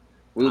folding, like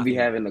we'll be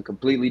having a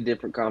completely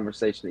different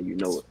conversation, and you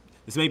know it.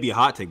 This may be a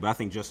hot take, but I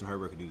think Justin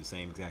Herbert could do the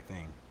same exact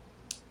thing.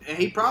 And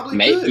he probably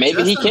could.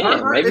 Maybe he can.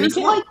 Herbert maybe he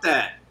can. Like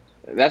that.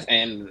 That's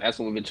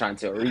what we've been trying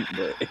to tell Reed,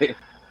 but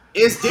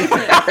it's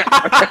different.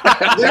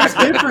 There's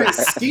different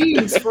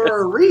schemes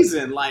for a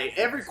reason. Like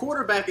every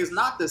quarterback is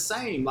not the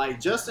same.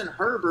 Like Justin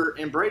Herbert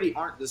and Brady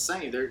aren't the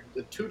same. They're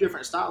the 2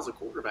 different styles of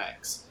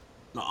quarterbacks.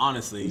 No,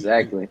 honestly,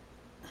 exactly.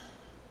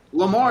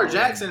 Lamar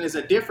Jackson is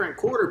a different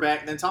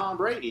quarterback than Tom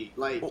Brady.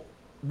 Like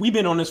we've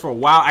been on this for a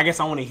while. I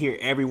guess I want to hear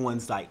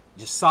everyone's like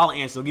just solid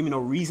answer. Don't give me no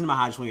reason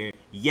behind. I just want to hear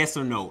yes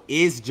or no.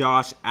 Is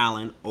Josh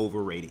Allen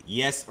overrated?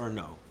 Yes or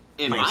no?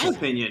 In my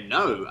opinion,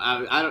 no.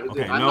 I don't.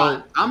 Okay,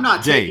 I'm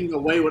not taking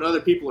away what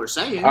other people are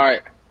saying. All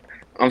right.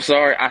 I'm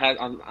sorry.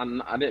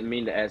 I didn't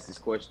mean to ask this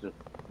question,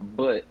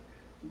 but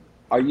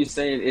are you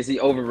saying is he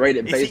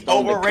overrated based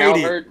on the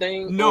Cowherd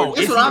thing? No,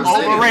 that's what I'm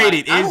saying.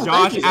 Overrated. Is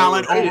Josh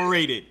Allen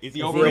overrated? Is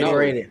he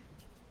overrated?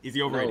 Is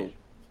he overrated?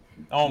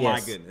 No. Oh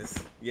my goodness.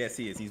 Yes,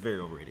 he is. He's very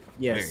overrated.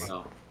 Yes.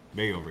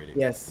 Very overrated.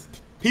 Yes.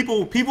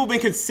 People been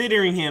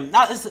considering him.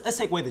 Let's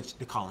take away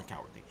the Colin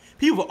Cowherd thing.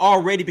 People have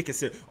already been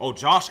considering. Oh,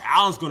 Josh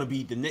Allen's going to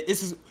be the next.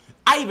 This is.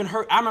 I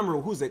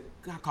remember who's it?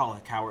 Colin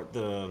Cowherd,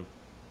 the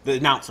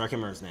announcer. I can't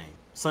remember his name.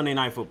 Sunday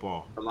Night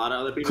Football. A lot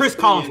of other people. Chris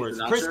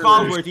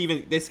Collinsworth.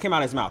 Even this came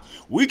out of his mouth.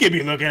 We could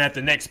be looking at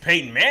the next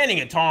Peyton Manning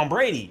and Tom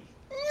Brady.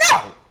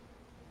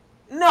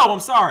 No, I'm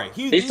sorry.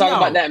 He's talking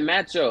about that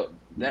matchup.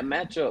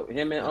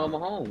 Him and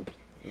Mahomes.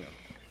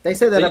 They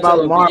said that about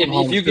Lamar.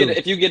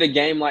 If you get a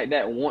game like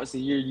that once a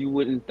year, you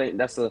wouldn't think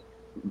that's a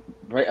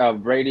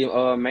Brady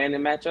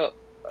Manning matchup.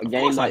 A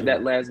game like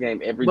that last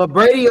game But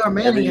Brady or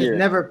Manning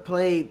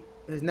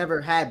has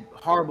never had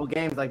horrible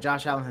games like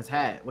Josh Allen has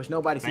had, which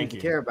nobody seems to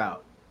care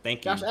about.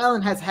 Thank you. Josh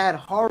Allen has had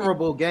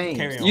horrible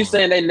games. You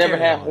saying they never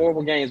had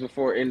horrible games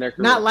before in their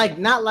career? Not like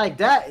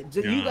that.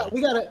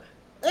 We gotta.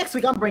 Next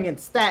week I'm bringing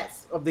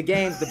stats of the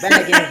games, the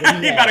bad games that he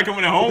had. You gotta come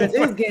in at home.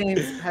 Because his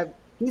games have.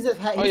 He's just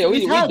had.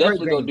 We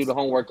definitely gonna do the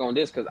homework on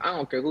this because I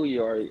don't care who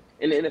you are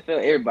in the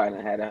NFL. Everybody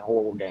done had a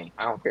horrible game.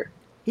 I don't care.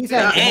 He's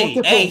had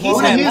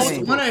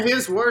one of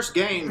his worst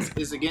games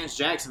is against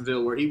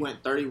Jacksonville, where he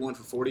went 31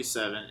 for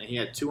 47, and he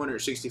had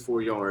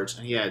 264 yards,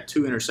 and he had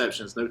 2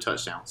 interceptions, no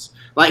touchdowns.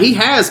 Like he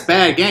has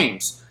bad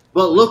games,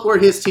 but look where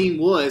his team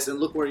was, and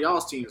look where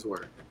y'all's teams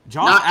were.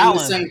 Not in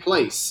the same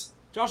place.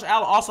 Josh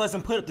Allen also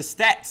hasn't put up the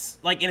stats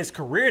like in his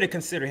career to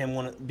consider him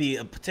want to be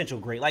a potential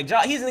great. Like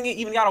he hasn't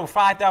even got over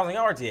 5,000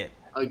 yards yet.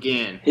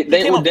 Again,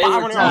 they were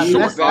talking about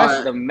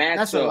the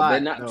matchup.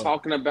 They're not though.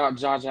 Talking about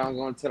Josh Allen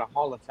going to the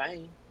Hall of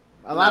Fame.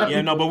 A lot of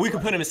people, but we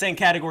could put him in the same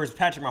category as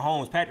Patrick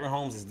Mahomes. Patrick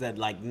Mahomes is dead.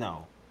 Like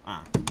no,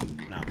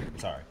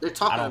 sorry. They're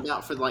talking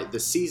about for like the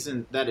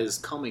season that is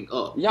coming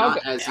up.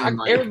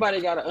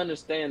 Everybody got to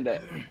understand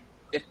that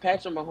if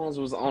Patrick Mahomes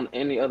was on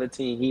any other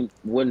team, he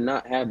would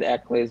not have the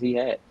accolades he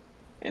had,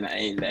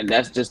 and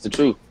that's just the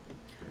truth.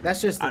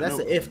 That's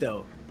an if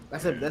though.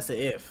 That's an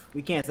if.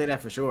 We can't say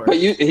that for sure. But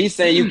he's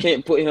saying you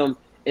can't put him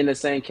in the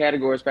same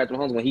category as Patrick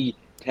Mahomes when he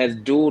has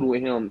dueled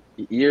with him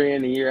year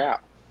in and year out.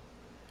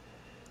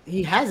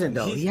 He hasn't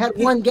though. He had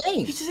one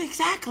game. He's just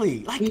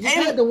exactly like he just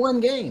had the one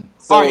game.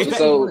 So the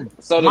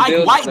Mike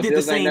Bills, White the did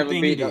Bills the same ain't never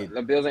thing. beat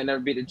the Bills ain't never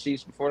beat the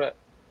Chiefs before that.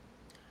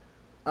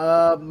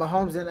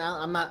 Mahomes and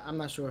I'm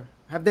not sure.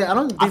 Have they?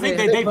 I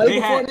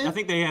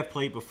think they have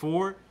played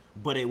before,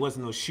 but it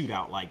wasn't no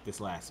shootout like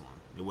this last one.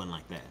 It wasn't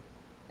like that.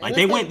 Like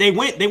they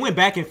went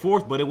back and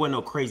forth, but it wasn't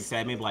no crazy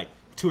stat. Maybe like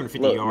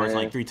 250 yards,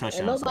 like 3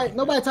 touchdowns.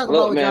 Nobody talking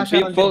about what Josh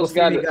Allen did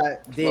before he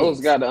got digs.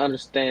 Folks got to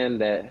understand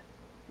that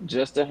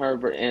Justin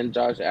Herbert and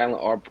Josh Allen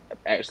are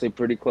actually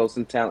pretty close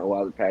in talent,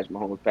 while Patrick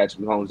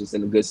Mahomes is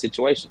in a good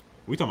situation.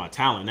 We talking about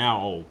talent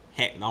now. Oh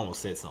heck, I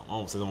almost said something. I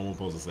almost said something I'm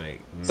supposed to say.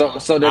 So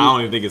then, I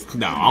don't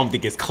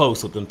think it's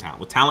close with them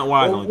talent. With talent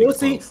wise,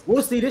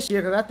 we'll see this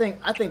year because I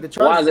think the Chargers.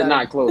 Why is it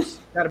not close?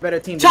 Got a better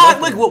team.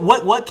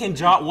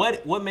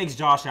 What makes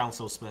Josh Allen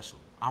so special?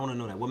 I want to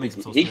know that. What makes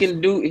him so special?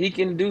 He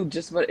can do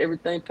just about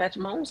everything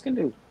Patrick Mahomes can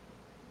do.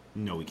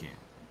 No, we can't.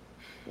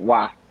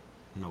 Why?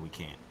 No, we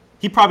can't.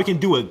 He probably can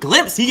do a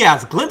glimpse. He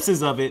has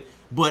glimpses of it,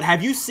 but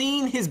have you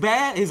seen his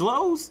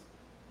lows?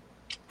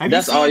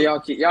 That's all y'all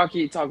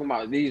keep talking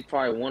about. These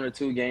probably 1 or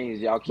 2 games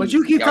but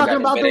you keep talking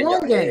about the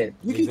one game.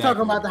 You keep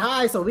talking about the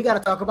highs, so we got to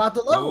talk about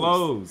the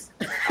lows.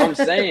 I'm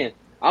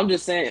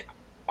just saying,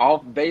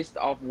 based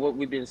off what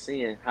we've been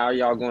seeing, how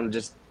y'all going to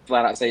just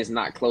flat out say it's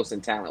not close in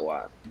talent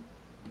wise?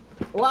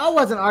 Well, I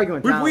wasn't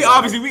arguing. We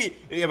obviously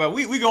but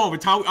we go over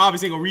time. We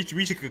obviously gonna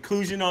reach a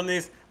conclusion on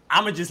this.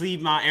 I'm gonna just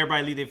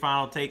everybody leave their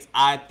final takes.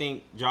 I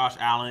think Josh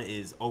Allen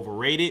is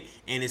overrated,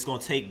 and it's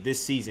gonna take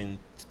this season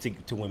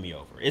to win me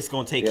over. It's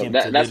gonna take him.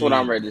 That's what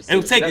I'm ready to see.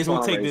 It's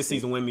gonna take this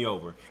season to win me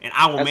over, and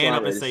I will man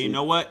up and say, you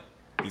know what,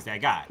 he's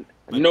that guy.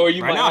 But Nor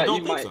you right might. now, I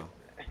don't think so.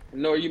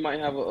 Nor you might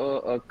have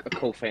a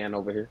co-fan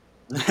over here.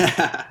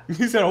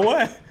 You said a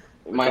what?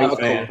 Might have a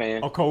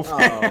co-fan. A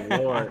co-fan. Oh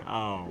Lord.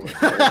 Oh.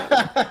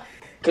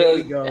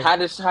 Cause how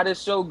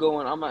this show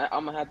going? I'm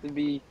gonna have to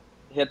be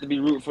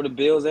rooting for the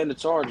Bills and the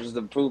Chargers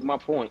to prove my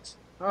points.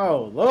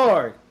 Oh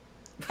Lord.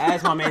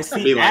 As my man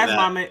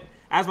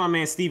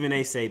Stephen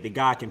A. say, the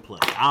guy can play.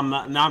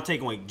 I'm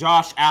taking away.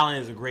 Josh Allen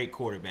is a great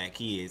quarterback.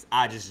 He is.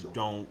 I just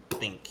don't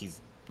think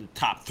he's the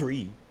top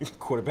 3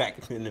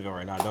 quarterback in the NFL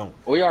right now. I don't.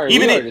 We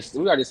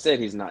already said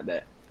he's not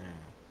that.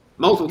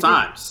 Multiple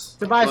times.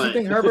 Tobias, you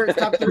think Herbert's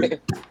top 3?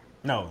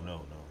 No.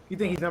 You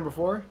think he's number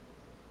 4?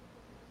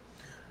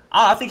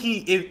 I think he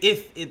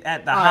if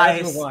at the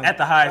highest. All right,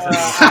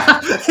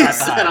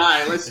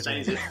 let's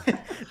change it.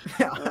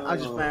 I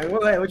was just playing.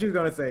 What you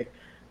gonna say?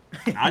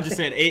 I just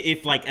said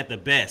if like at the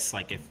best,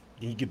 like if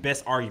the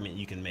best argument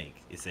you can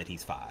make is that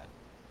he's 5.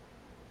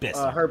 Best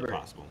Herbert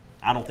possible.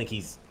 I don't think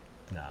he's.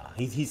 Nah,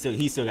 he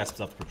still got some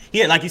stuff to prove.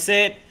 Yeah, like you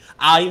said,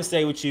 I'll even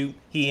say with you,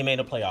 he ain't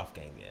made a playoff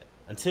game yet.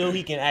 Until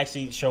he can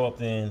actually show up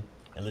then,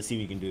 and let's see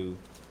what he can do.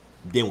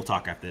 Then we'll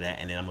talk after that,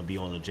 and then I'm gonna be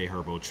on the J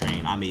Herbo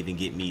train. I may even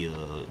get me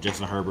a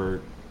Justin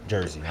Herbert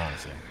jersey,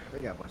 honestly. We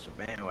got a bunch of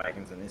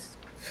bandwagons in this.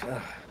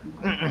 All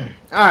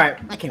right,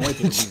 I can't wait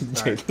to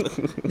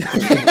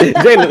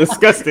Jalen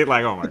disgusted,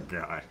 like, oh my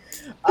god.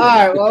 All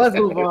right, well, let's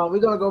move on. We're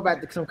gonna go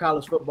back to some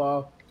college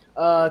football.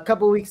 Past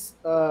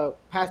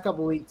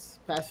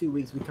few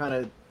weeks, we kind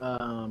of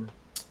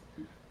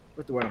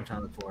what's the word I'm trying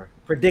to look for?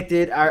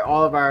 Predicted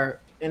all of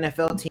our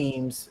NFL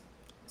teams'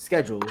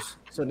 schedules.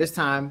 So this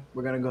time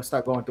we're gonna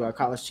start going through our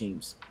college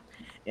teams.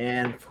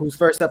 And who's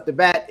first up to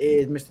bat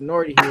is Mr.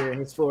 Nordy here,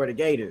 his Florida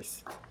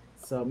Gators.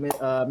 So,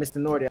 Mr.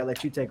 Nordy, I'll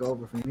let you take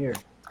over from here.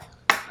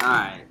 All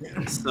right.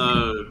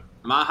 So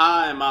my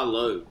high and my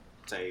low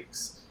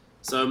takes.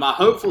 So my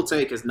hopeful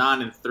take is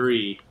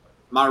 9-3.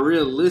 My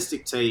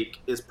realistic take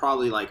is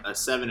probably like a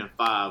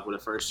 7-5 with a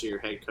first-year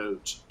head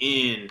coach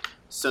in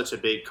such a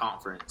big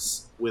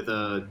conference with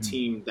a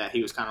team that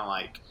he was kind of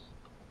like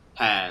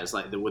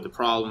with the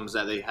problems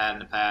that they had in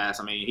the past.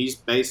 I mean, he's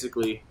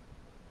basically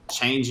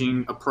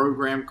changing a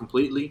program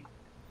completely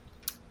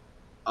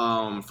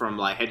from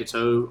like head to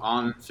toe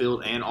on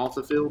field and off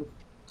the field.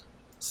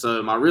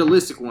 So my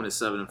realistic one is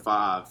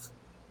 7-5.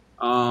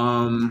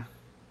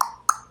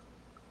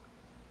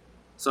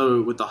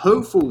 So with the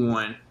hopeful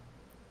one,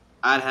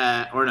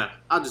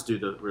 I'll just do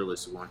the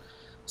realistic one.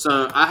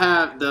 So I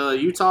have the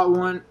Utah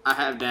one. I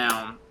have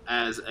down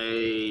as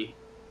a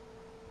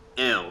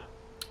L.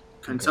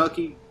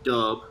 Kentucky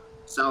dub,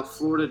 South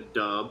Florida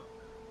dub,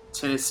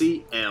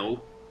 Tennessee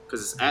L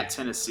because it's at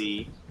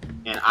Tennessee,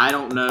 and I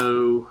don't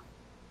know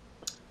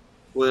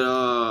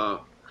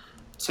what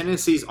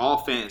Tennessee's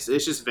offense.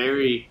 It's just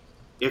very.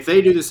 If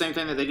they do the same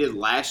thing that they did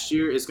last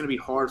year, it's going to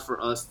be hard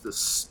for us to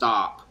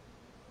stop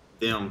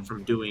them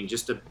from doing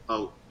just a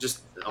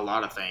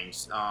lot of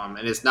things.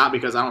 And it's not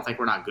because I don't think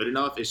we're not good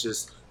enough. It's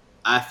just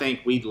I think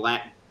we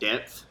lack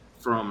depth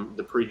from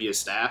the previous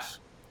staff,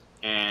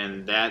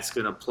 and that's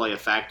going to play a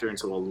factor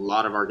into a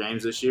lot of our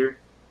games this year.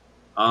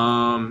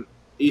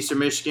 Eastern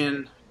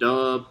Michigan,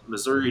 dub.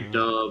 Missouri,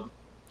 dub.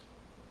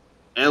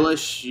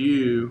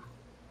 LSU,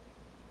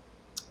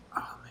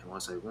 oh, man, I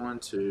want to say 1,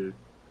 2,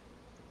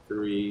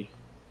 3,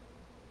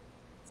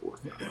 4,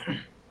 5.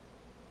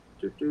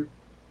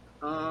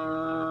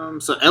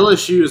 So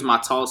LSU is my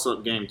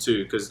toss-up game,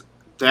 too, because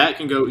that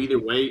can go either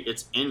way.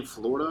 It's in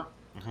Florida,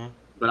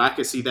 but I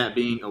could see that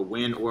being a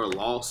win or a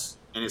loss.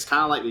 And it's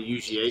kind of like the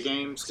UGA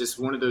games. It's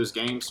one of those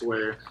games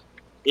where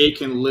it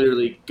can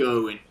literally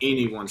go in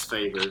anyone's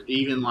favor.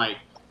 Even like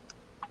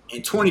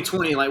in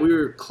 2020, like we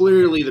were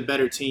clearly the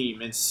better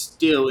team and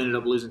still ended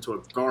up losing to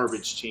a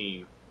garbage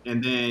team.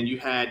 And then you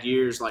had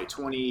years like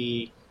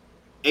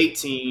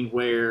 2018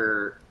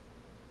 where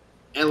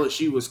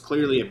LSU was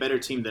clearly a better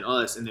team than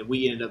us, and then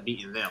we ended up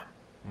beating them.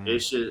 It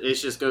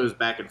just goes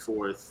back and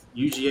forth.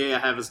 UGA I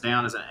have us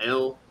down as an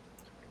L.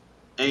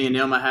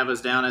 A&M I have us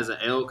down as an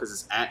L because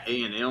it's at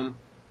A&M.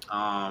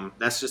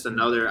 That's just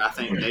another. I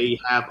think they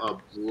have a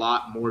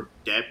lot more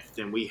depth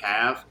than we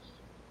have,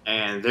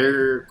 and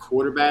their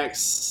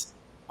quarterbacks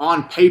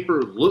on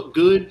paper look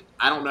good.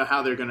 I don't know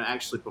how they're going to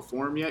actually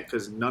perform yet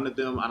because none of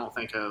them I don't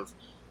think have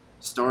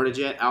started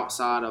yet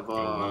outside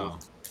of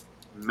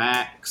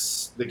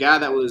Max. The guy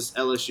that was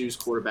LSU's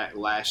quarterback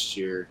last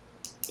year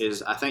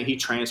I think he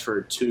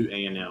transferred to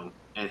A&M,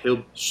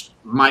 and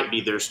might be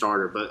their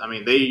starter. But I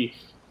mean they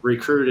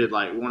recruited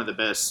like one of the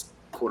best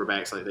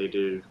quarterbacks like they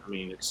do. I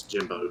mean, it's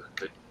Jimbo.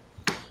 But,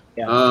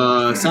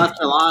 South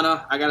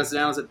Carolina, I got us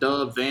down as a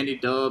dub. Vandy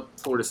dub.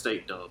 Florida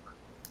State dub.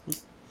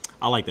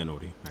 I like that,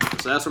 Nody.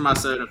 So that's where my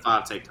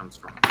 7-5 take comes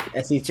from.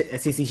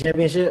 SEC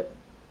championship?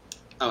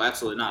 Oh,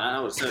 absolutely not. I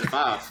was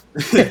 75.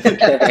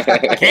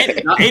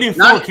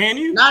 8-4, can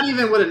you? Not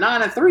even with a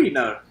 9-3,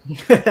 no.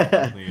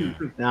 Yeah.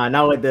 Nah,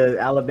 not with the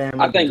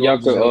Alabama. I think the y'all Georgias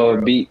of the could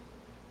world. beat.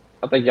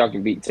 I think y'all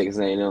can beat Texas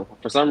A&M.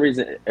 For some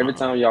reason, every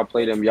time y'all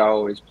play them, y'all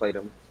always play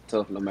them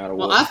tough no matter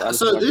what. Well,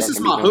 So this is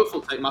my hopeful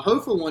take. My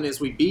hopeful one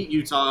is we beat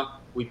Utah,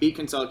 we beat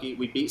Kentucky,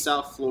 we beat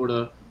South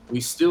Florida, we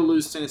still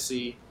lose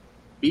Tennessee,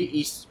 beat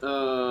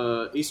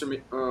Eastern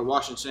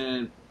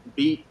Washington,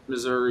 beat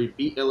Missouri,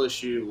 beat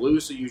LSU,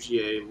 lose to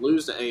UGA,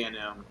 lose to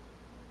A&M,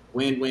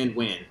 win,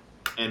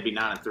 and be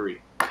 9-3.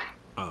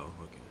 Oh,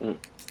 okay.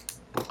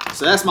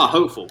 So that's my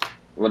hopeful.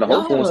 Well, the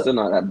hopeful one's still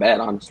not that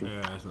bad, honestly.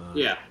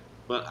 Yeah.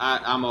 But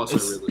I'm also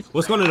realistic.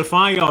 What's going to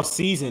define y'all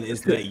season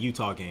is that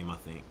Utah game, I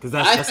think, because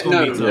that's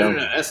going to be tough. No.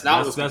 That's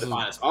not what's going to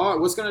define us.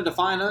 What's going to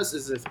define us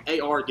is if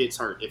AR gets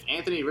hurt. If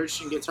Anthony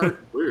Richardson gets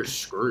hurt, we're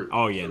screwed.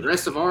 Oh yeah. The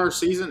rest of our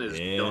season is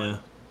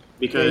done.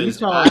 Because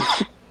Utah,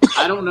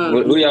 I don't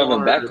know who y'all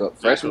have a backup?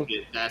 Freshman?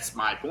 That's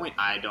my point.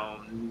 I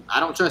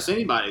don't trust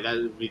anybody that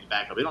would be the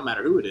backup. It don't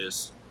matter who it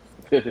is.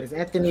 is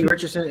Anthony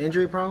Richardson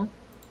injury prone?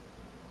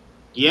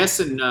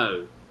 Yes and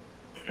no.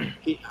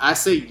 I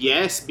say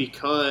yes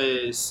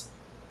because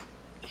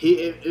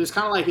it was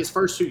kind of like his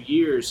first 2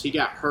 years he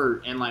got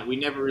hurt and like we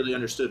never really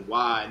understood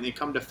why, and then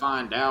come to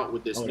find out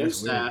with this new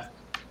staff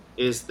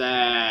is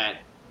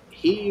that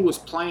he was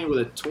playing with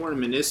a torn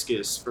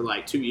meniscus for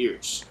like 2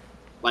 years,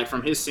 like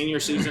from his senior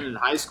season in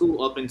high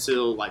school up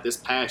until like this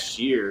past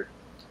year,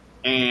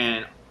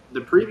 and the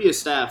previous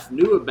staff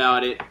knew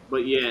about it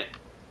but yet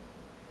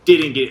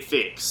didn't get it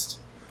fixed,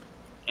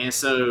 and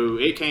so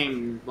it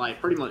came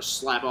like pretty much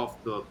slap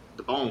off the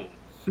bone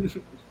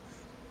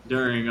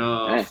during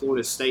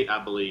Florida State,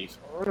 I believe.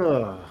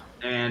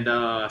 And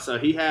so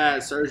he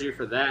had surgery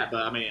for that.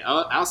 But, I mean,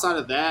 outside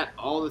of that,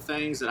 all the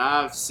things that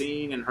I've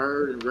seen and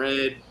heard and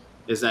read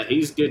is that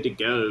he's good to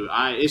go.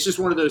 It's just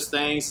one of those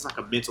things. It's like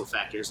a mental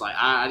factor. It's like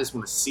I just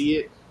want to see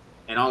it,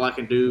 and all I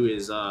can do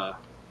is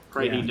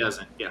pray he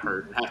doesn't get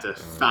hurt and have to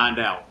find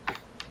out.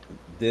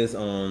 This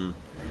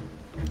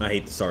I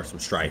hate to start some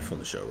strife on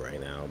the show right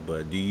now,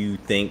 but do you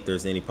think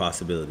there's any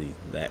possibility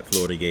that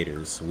Florida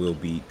Gators will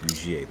beat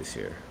UGA this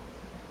year?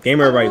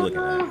 Game everybody looking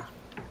at.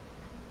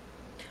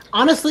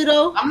 Honestly,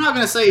 though, I'm not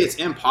gonna say it's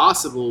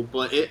impossible,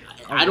 but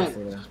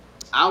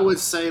I would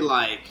say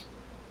like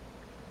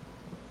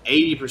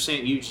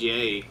 80%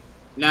 UGA.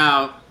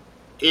 Now,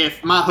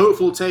 if my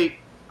hopeful take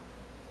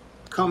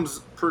comes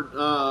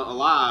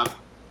alive,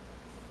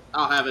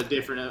 I'll have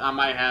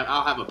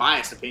a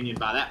biased opinion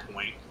by that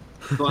point.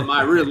 But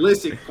my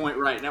realistic point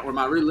right now, or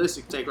my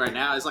realistic take right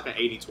now, is like an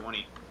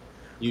 80-20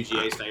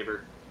 UGA's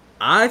favor.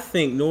 I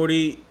think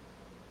Nordy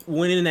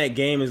winning that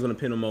game is going to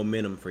pin a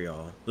momentum for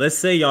y'all. Let's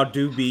say y'all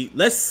do beat.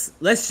 Let's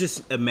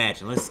just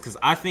imagine. Because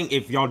I think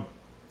if y'all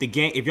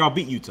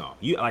beat Utah,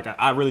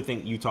 I really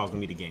think Utah's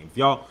going to be the game. If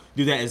y'all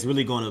do that, it's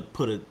really going to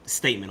put a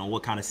statement on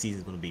what kind of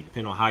season it's going to be,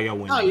 depending on how y'all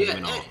win.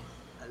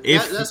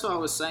 That's what I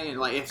was saying.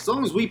 Like, as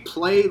long as we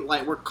play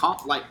like we're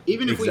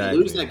even if we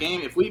lose that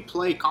game, if we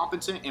play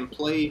competent and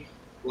play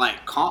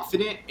like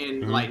confident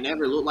and like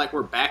never look like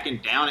we're backing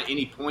down at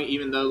any point,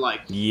 even though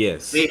like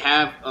they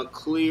have a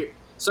clear.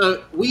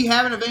 So we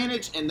have an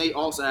advantage, and they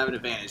also have an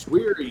advantage.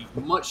 We're a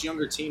much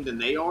younger team than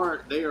they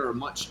are. They are a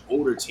much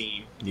older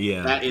team.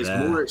 Yeah, that is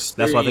more experienced.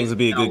 That's why things will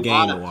be a good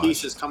game to watch. A lot of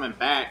pieces coming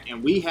back,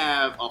 and we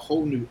have a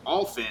whole new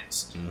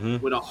offense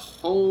with a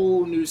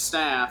whole new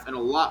staff and a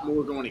lot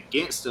more going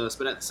against us.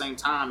 But at the same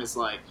time, it's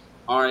like,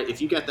 all right,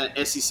 if you got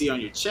that SEC on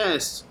your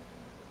chest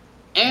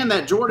and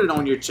that Jordan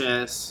on your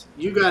chest,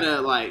 you gotta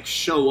like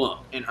show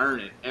up and earn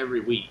it every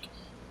week.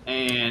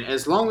 And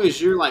as long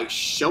as you're like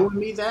showing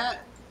me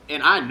that.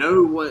 And I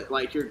know what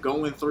like you're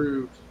going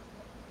through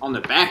on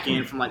the back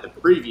end from like the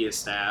previous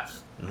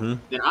staff. Then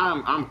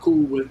I'm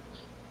cool with.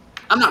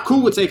 I'm not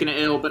cool with taking an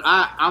L, but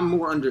I'm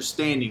more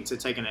understanding to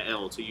taking an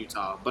L to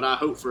Utah. But I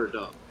hope for a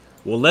dub.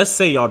 Well, let's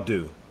say y'all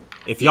do.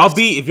 If y'all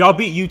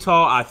beat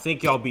Utah, I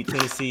think y'all beat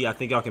Tennessee. I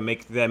think y'all can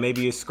make that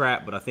maybe a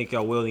scrap, but I think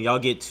y'all will. And y'all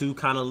get two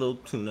kind of little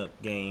tune-up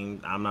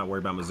games. I'm not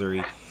worried about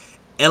Missouri,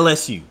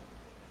 LSU.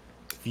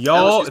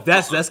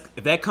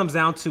 If that comes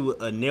down to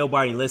a nail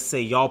biting, let's say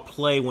y'all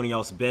play one of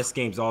y'all's best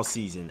games all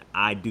season,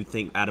 I do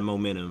think out of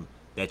momentum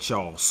that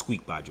y'all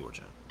squeak by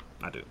Georgia.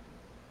 I do.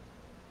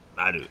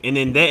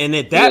 And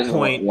at that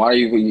point, why are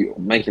you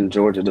making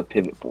Georgia the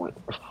pivot point?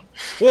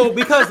 Well,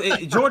 because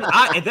Georgia,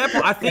 at that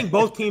point, I think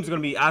both teams are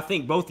going to be. I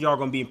think both y'all are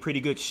going to be in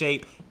pretty good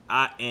shape.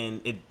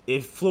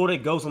 If Florida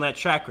goes on that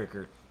track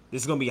record,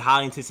 this is going to be a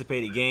highly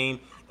anticipated game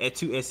at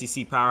two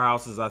SEC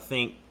powerhouses. I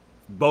think.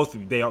 Both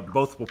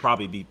will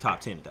probably be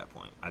top 10 at that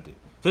point. I do.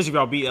 Especially if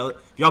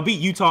y'all beat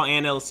Utah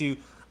and LSU,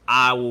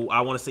 I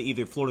want to say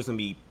either Florida's gonna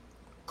be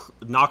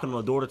knocking on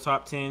the door to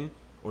top 10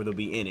 or they'll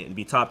be in it. It'll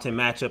be top 10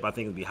 matchup. I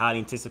think it'll be highly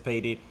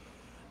anticipated.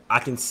 I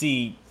can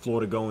see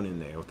Florida going in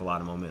there with a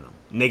lot of momentum.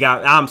 And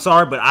I'm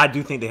sorry, but I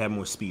do think they have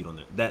more speed on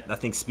it. I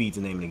think speed's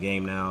the name of the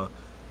game now.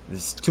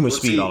 There's too much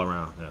speed all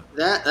around. Yeah.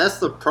 That's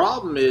the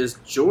problem is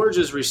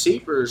Georgia's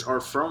receivers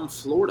are from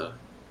Florida,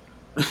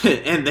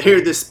 and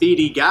they're the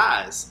speedy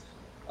guys.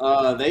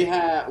 They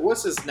had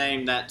what's his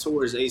name that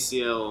tore his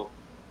ACL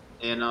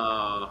in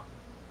the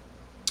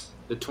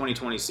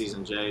 2020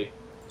 season. Jay,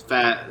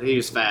 fat. He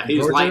was fat. He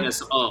was lighting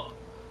us up.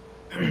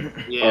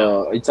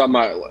 Yeah. You talking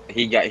about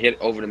he got hit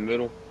over the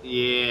middle?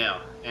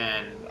 Yeah,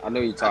 and I know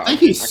you talking. I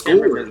think he I can't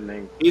remember his scored.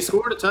 name. He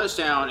scored a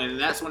touchdown, and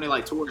that's when he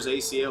like tore his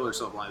ACL or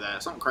something like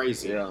that. Something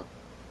crazy. Yeah.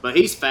 But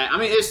he's fat. I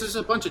mean, it's just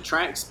a bunch of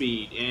track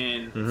speed,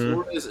 and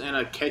Florida's in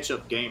a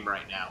catch-up game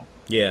right now.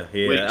 Yeah.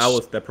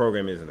 That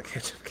program is in a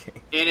catch-up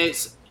game, And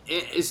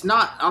it's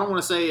not. I don't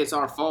want to say it's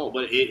our fault,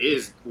 but it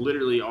is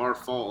literally our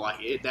fault.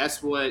 Like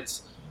that's what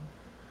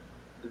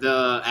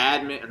the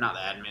admin, not the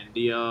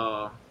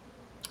admin,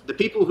 the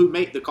people who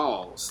make the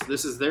calls.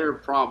 This is their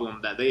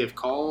problem that they have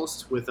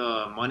caused with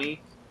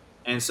money,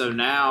 and so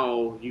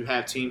now you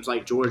have teams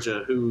like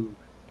Georgia who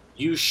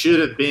you should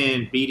have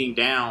been beating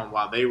down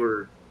while they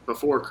were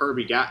before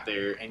Kirby got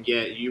there, and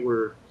yet you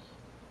were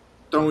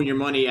throwing your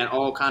money at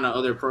all kind of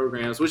other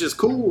programs, which is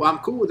cool. I'm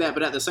cool with that,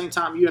 but at the same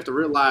time, you have to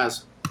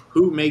realize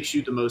who makes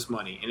you the most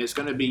money, and it's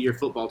going to be your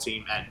football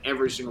team at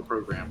every single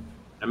program,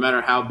 no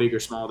matter how big or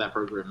small that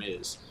program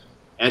is.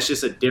 That's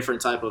just a different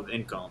type of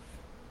income.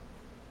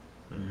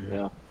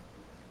 Yeah.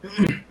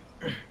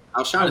 I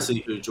was trying to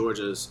see who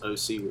Georgia's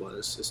OC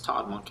was. It's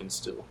Todd Monken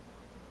still.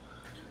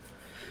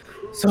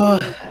 So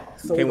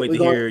can't wait to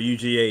hear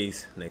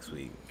UGA's next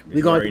week.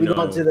 We going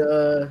to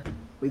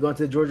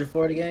the Georgia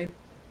Florida game.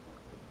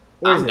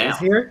 Where is it? It's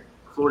here.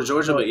 Florida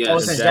Georgia, but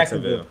yes, it's in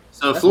Jacksonville.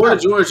 So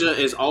Florida Georgia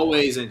is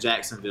always in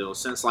Jacksonville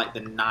since like the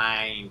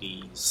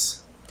 90s.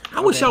 I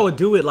wish I would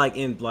do it like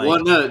in like.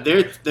 Well, no,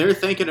 they're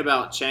thinking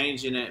about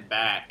changing it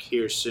back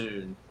here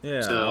soon.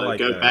 Yeah, to I like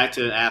go that. back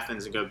to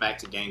Athens and go back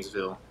to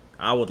Gainesville.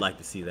 I would like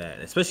to see that,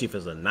 especially if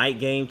it's a night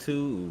game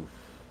too.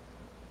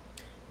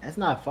 That's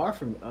not far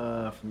from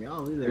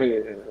y'all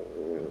either.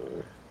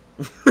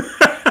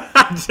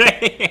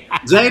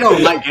 Jay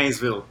don't like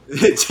Gainesville.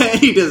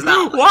 Jay does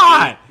not.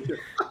 Why?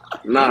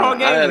 Nah,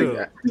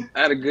 I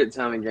had a good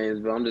time in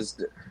Gainesville. I'm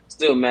just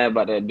still mad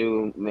about that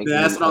dude making.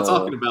 Yeah, that's what I'm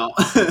talking about.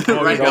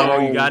 Right now,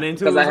 you got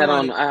into because it?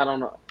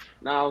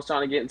 I was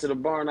trying to get into the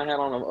bar and I had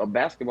on a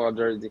basketball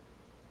jersey,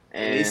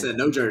 and he said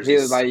no jerseys. He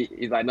was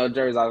like no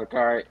jerseys. I was like,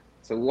 all right.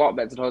 So we walked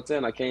back to the hotel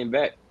and I came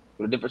back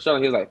with a different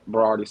shirt. He was like,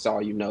 bro, I already saw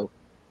you know.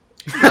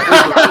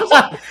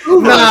 Nah,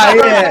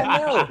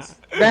 yeah.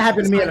 That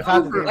happened to me at the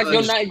Falcons game. Like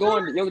you're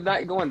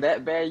not going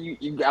that bad.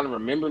 You gotta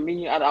remember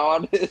me out of all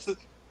this.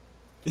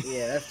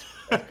 Yeah,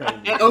 that's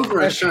crazy. And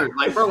over a shirt,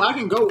 like bro, I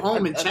can go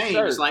home and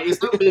change. Like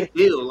it's no big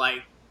deal.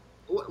 Like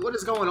what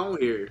is going on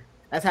here?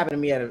 That's happened to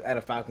me at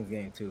a Falcons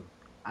game too.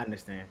 I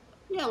understand.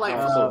 Yeah, like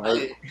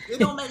it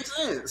don't make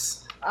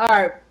sense. All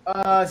right,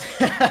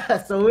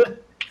 so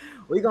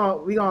we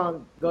gonna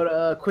go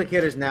to quick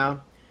hitters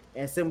now,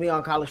 and since we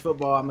on college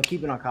football, I'm gonna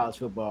keep it on college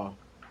football.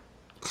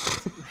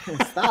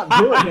 Stop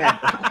doing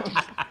that.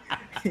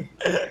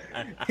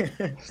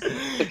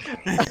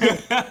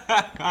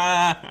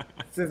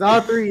 Since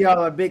all three of y'all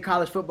are big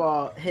college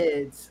football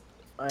heads,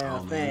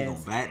 fans. Man,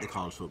 going back to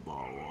college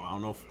football. Well, I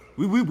don't know.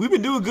 We've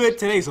been doing good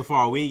today so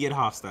far. We ain't get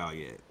hostile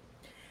yet.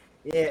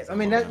 Yeah, I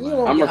mean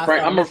I'm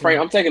afraid.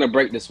 I'm taking a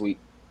break this week.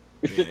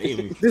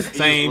 Yeah,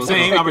 same.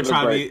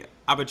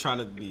 I've been trying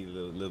to be a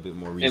little bit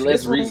more reasonable.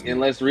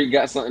 Unless Reed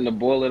got something to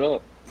boil it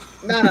up.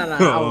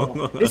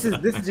 No. This is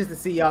just to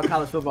see y'all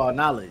college football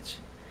knowledge.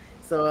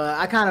 So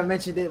I kind of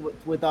mentioned it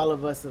with all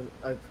of us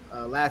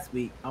last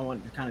week. I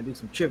wanted to kind of do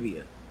some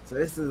trivia. So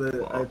this is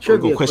a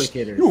trivia quick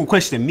hitter. You gonna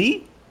question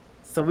me?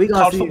 So we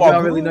gonna see if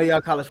y'all really know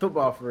y'all college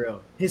football for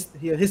real.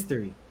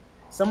 History.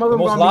 Some of them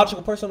most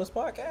logical person on this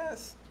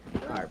podcast.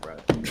 All right, bro.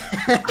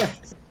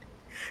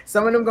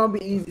 Some of them gonna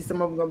be easy.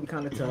 Some of them gonna be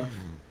kind of tough.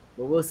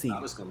 But we'll see.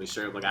 I'm just gonna be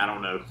sure. Like I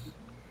don't know.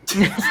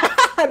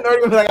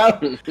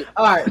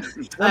 All right.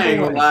 I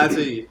ain't gonna lie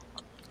to you.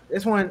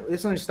 This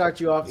one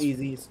starts you off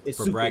easy. It's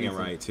for super bragging easy.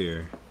 rights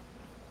here.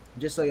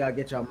 Just so y'all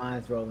get y'all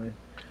minds rolling.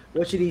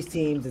 Which of these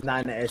teams is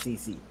not in the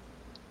SEC?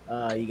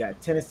 You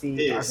got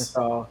Tennessee,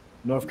 Arkansas,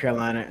 North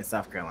Carolina, and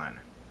South Carolina.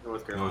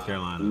 North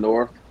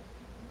Carolina.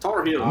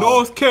 Tar Heels.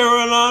 North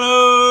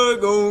Carolina,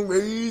 go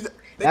crazy.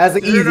 That's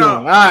an easy one.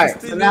 All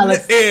right, so now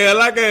let's. Yeah,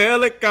 like a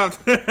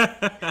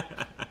helicopter.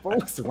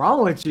 What's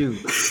wrong with you?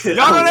 Y'all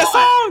know that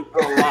song? A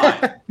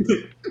lot.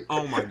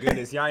 Oh my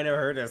goodness, y'all ain't never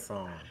heard that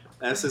song.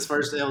 That's his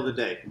first L of the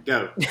day.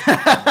 Go.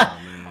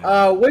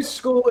 Which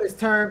school is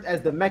termed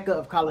as the Mecca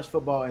of college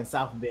football in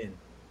South Bend?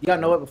 Y'all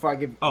know it before I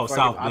give.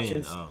 South Bend.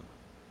 Options?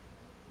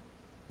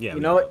 Yeah, you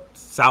know it.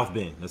 South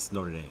Bend. That's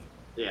Notre Dame.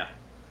 Yeah.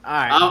 All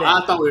right.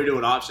 I thought we were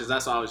doing options.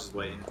 That's why I was just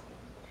waiting.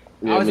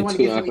 I always want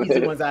to get some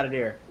easy ones out of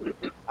there.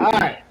 All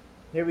right,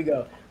 here we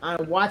go.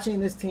 I'm watching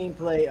this team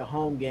play a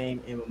home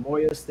game in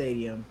Memorial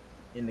Stadium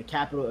in the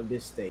capital of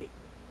this state.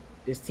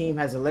 This team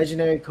has a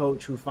legendary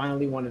coach who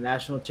finally won a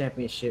national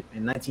championship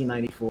in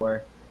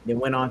 1994, then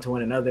went on to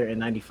win another in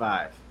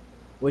 95.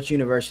 Which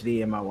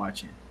university am I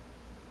watching?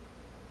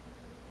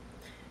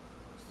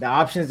 The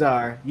options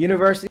are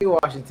University of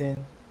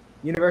Washington,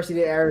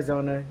 University of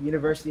Arizona,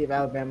 University of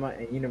Alabama,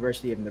 and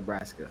University of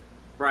Nebraska.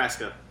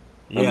 Nebraska.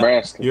 Yeah,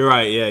 Nebraska. you're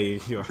right. Yeah,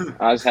 you're right.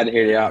 I just had to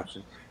hear the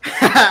option.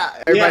 Yeah,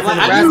 like,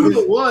 I knew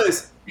who it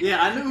was.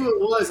 Yeah, I knew who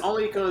it was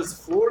only because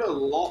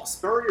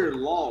Spurrier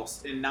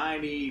lost in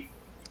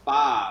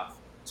 '95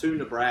 to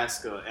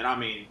Nebraska, and I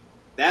mean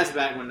that's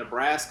back when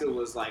Nebraska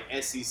was like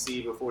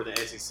SEC before the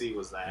SEC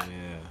was that.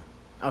 Yeah.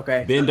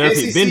 Okay. Ben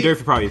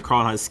Durfee probably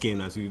crawling on his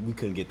skin as we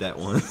couldn't get that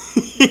one.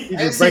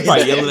 SEC,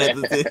 probably yelling at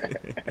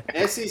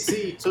the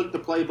SEC took the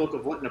playbook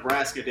of what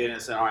Nebraska did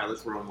and said, "All right,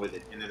 let's run with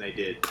it," and then they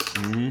did.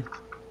 Mm-hmm.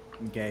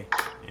 Okay.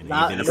 And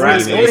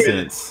Nebraska ain't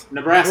been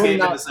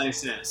the same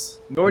since.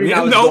 Nor did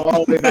I go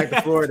all the way back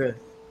to Florida.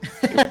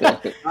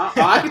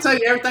 I can tell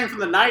you everything from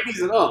the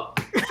 '90s and up.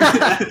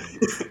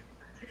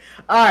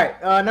 All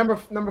right,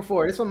 number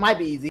 4. This one might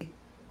be easy,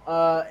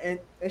 and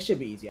it should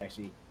be easy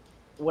actually,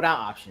 without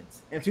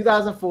options. In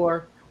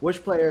 2004,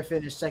 which player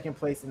finished second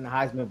place in the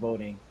Heisman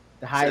voting?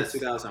 The highest.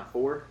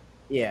 2004.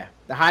 Yeah,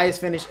 the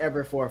highest finish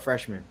ever for a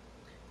freshman.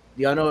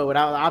 Do y'all know it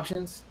without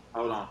options?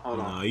 Hold on.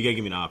 No, you gotta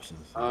give me the options.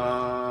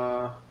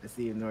 Let's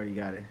see if Nordy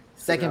got it.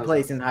 Second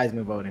place in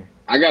Heisman voting.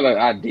 I got an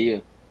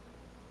idea.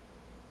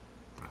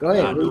 Go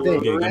ahead. What do you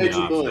think?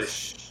 Reggie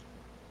Bush.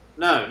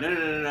 No.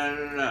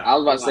 I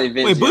was about to say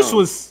Vince Wait, Bush Young.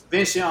 was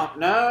Vince Young.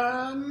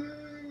 No.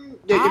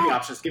 Yeah,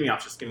 give me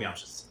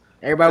options.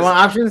 Everybody want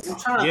options? I'm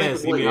trying to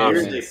yes. think Give of what me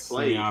years they options. Give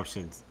played. me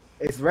options.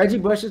 It's Reggie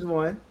Bush is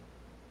 1.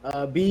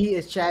 B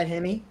is Chad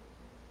Henne.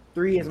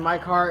 3 is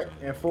Mike Hart,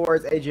 and 4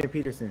 is Adrian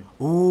Peterson.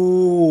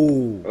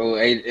 Ooh. Oh,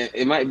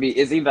 it might be.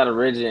 It's either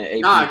Reggie and AP.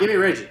 Nah, give me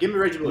Reggie. Give me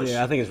Reggie Bush.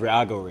 Yeah, I think it's.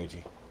 I'll go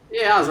Reggie.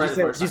 Yeah, I was right the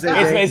first you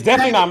time. said- It's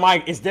definitely not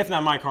Mike. It's definitely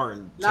not Mike Hart.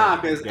 Nah,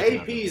 because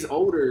AP's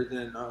older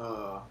than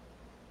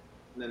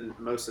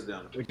most of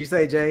them. What'd you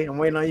say, Jay? I'm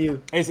waiting on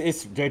you.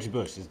 It's Reggie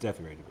Bush. It's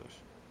definitely Reggie Bush.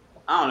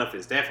 I don't know if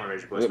it's definitely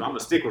Reggie Bush, but I'm gonna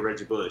stick with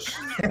Reggie Bush.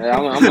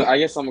 I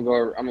guess I'm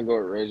gonna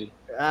go with Reggie.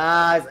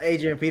 It's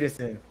Adrian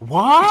Peterson.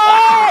 What?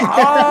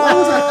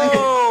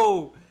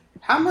 Oh!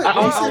 How much? I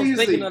was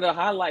thinking of the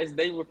highlights.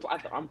 They were.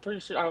 I'm pretty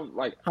sure.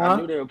 I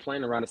knew they were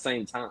playing around the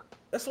same time.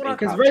 That's what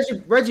because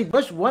Reggie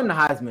Bush won the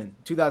Heisman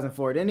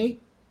 2004, didn't he?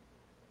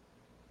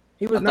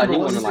 He was number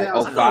one. In like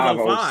 05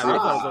 or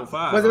 06.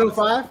 Was it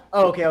 05?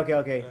 Oh,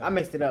 okay. I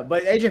mixed it up.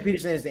 But Adrian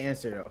Peterson is the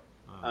answer though.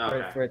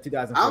 For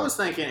 2004. I was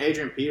thinking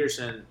Adrian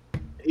Peterson.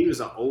 He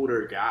was an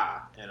older guy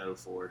in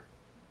 04.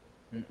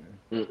 All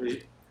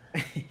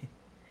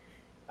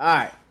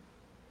right.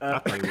 I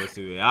thought he was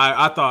too.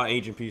 I thought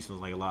Adrian Peterson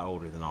was like a lot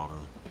older than all of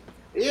them.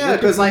 Yeah,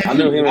 because like I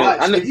know him.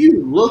 If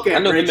you look at I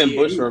know Reggie, him and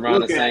Bush were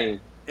around the same.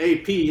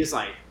 AP, it's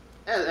like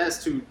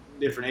that's two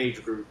different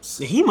age groups.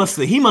 He must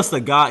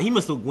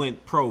have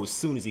went pro as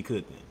soon as he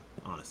could. Then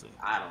honestly,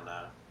 I don't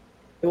know.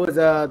 It was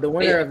the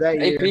winner of that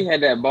year. AP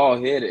had that ball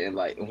headed and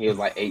like when he was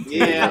like 18.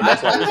 Yeah, I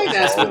think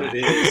that's what it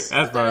is.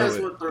 That's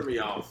what threw me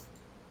off.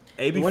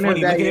 It'd be funny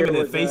looking at him in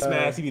the face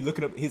mask. He'd be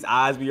looking up, his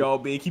eyes be all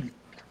big.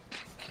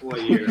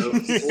 What year?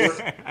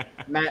 04?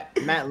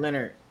 Matt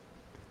Leonard.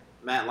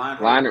 Matt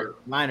Leinart.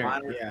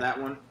 Leinart, yeah. That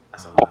one.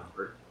 That's a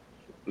number.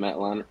 Matt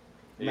Leinart.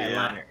 Matt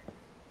Leinart.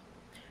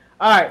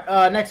 All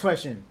right, next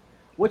question.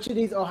 Which of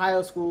these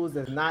Ohio schools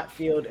does not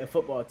field a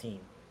football team?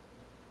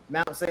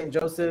 Mount St.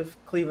 Joseph,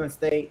 Cleveland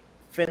State,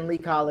 Findlay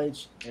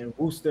College, and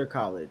Worcester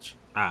College.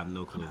 I have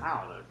no clue.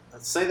 I don't know.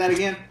 Let's say that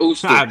again.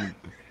 Worcester.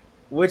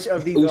 Which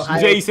of these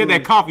Ohio Jay, you said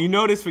that cough. You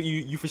know this?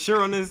 You for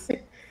sure on this?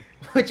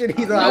 Which of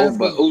these Ohio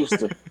but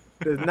Worcester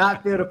does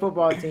not field a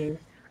football team?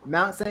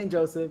 Mount St.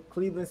 Joseph,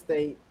 Cleveland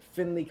State,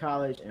 Findlay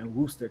College, and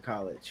Worcester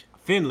College.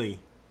 Findlay.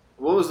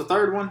 What was the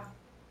third one?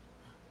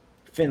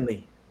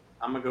 Findlay.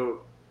 I'm gonna go.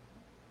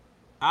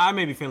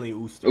 Maybe Findlay.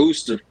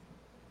 Worcester.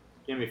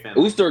 Give me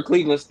Findlay. Worcester or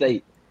Cleveland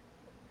State.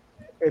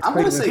 It's I'm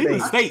gonna say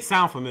Cleveland State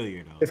sound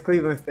familiar though. It's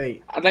Cleveland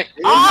State. I think.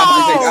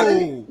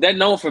 Oh! They're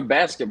known for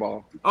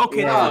basketball.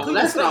 Okay, Yeah. No,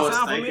 that's what I was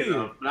thinking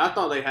of. But I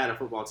thought they had a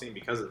football team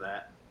because of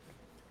that.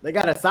 They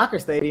got a soccer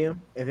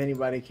stadium, if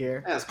anybody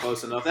care. That's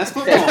close enough. That's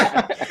football.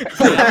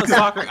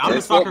 I'm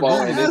the soccer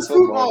guru. That's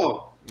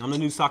football. I'm the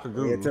new soccer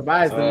guru. Yeah,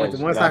 Tobias went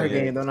to one soccer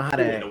game. Don't know how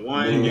to act. The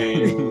one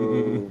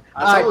game.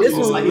 All right, this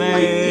was one. like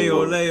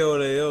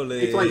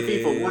he played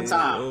FIFA one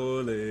time.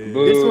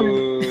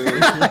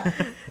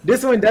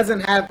 This one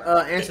doesn't have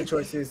answer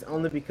choices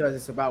only because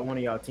it's about one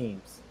of y'all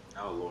teams.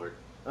 Oh Lord.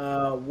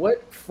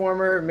 What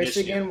former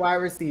Michigan wide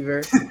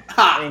receiver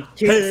and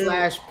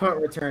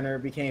kick/punt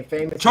returner became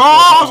famous?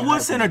 Charles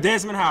Woodson or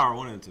Desmond Howard?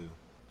 One of the two.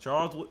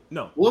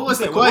 No. What was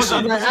the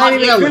question? I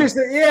didn't even finish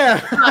it.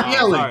 Yeah.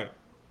 Yelling.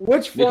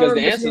 Which because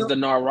the answer is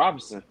Denard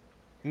Robinson.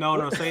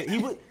 No. Say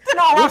Denard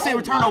Robinson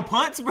return no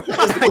punts, bro.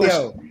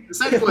 The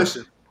second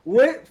question.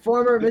 What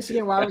former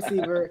Michigan wide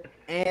receiver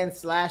and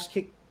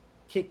kick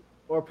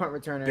or punt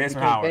returner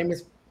became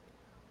famous?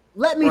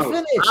 Let me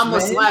finish. I'm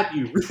gonna slap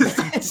you.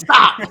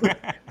 Stop.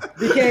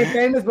 Became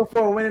famous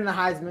before winning the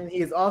Heisman. He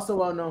is also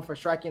well known for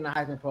striking the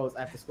Heisman pose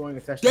after scoring a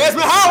touchdown.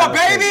 Desmond Howard,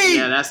 baby.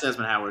 Yeah, that's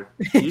Desmond Howard.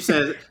 You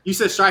said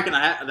striking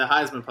the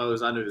Heisman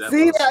pose. I knew that.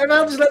 See that? If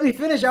I just let me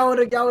finish, y'all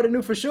would have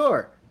knew for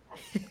sure.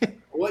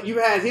 Well, you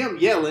had him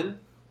yelling.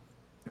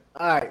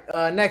 All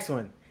right, next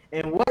one.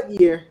 In what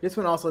year? This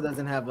one also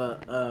doesn't have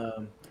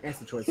a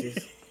answer choices.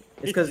 It's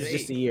because it's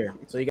just a year,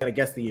 so you got to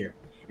guess the year.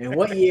 And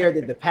what year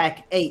did the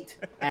Pac-8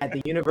 add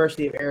the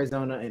University of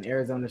Arizona and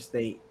Arizona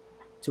State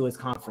to its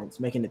conference,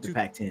 making it the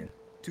Pac-10?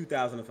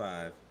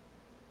 2005.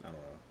 I don't know.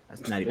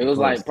 That's not It even was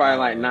close. like probably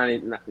like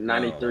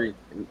 93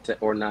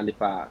 or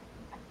 95.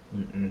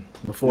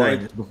 Before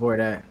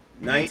that.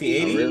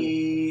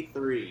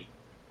 1980.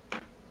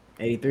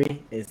 83.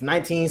 It's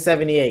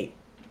 1978.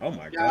 Oh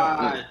my god.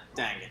 God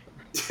dang it.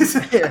 When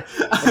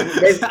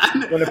the I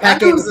knew it was Pac-8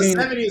 the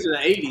 70s or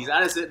the 80s.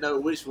 I just didn't know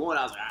which one.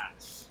 I was like,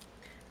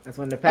 That's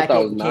when the I thought it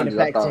Pac-8 was became the 90s.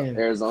 I thought Pac-10.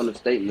 Arizona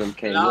State and them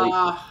came late.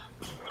 nah,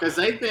 because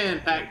they've been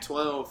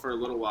Pac-12 for a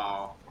little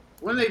while.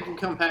 When did they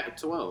become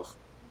Pac-12?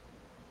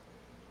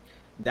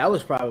 That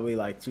was probably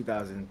like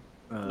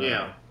 2005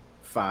 Yeah.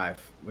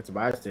 with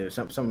Tobias did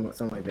something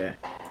like that.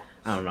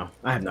 I don't know.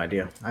 I have no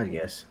idea. I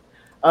guess.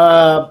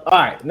 All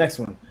right, next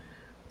one.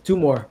 Two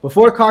more.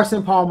 Before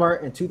Carson Palmer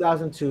in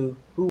 2002,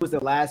 who was the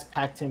last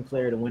Pac-10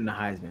 player to win the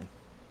Heisman?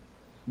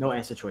 No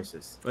answer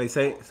choices. Wait,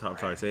 say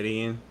it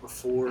again.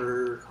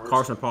 Before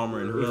Carson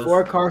Palmer and who else?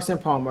 Before Carson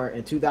Palmer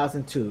in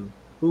 2002,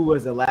 who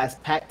was the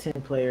last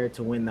Pac-10 player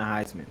to win the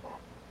Heisman?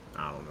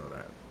 I don't know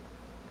that.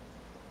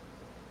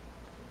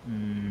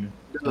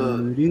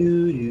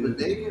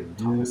 David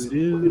Thompson.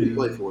 Who did he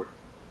play for?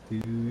 He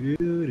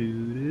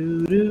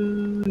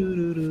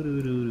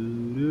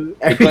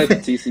played for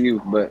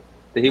TCU, but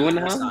did he win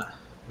the Heisman?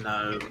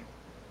 No.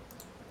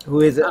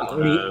 Who is it? I don't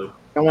know.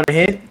 I want a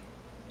hint.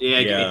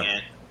 Yeah, give me a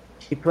hint.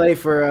 He played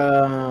for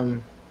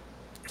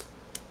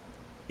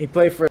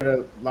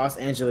the Los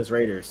Angeles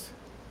Raiders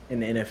in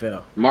the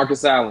NFL.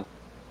 Marcus Allen.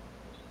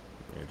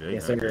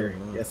 Yes, sir.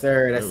 Yes,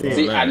 sir. That's it.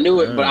 See, I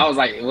knew it, but I was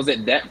like, was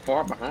it that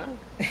far behind?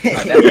 Like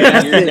that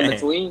many years in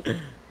between?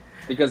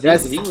 Because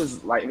he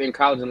was like in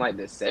college in like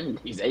the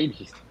 70s,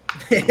 80s.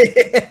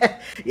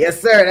 Yes,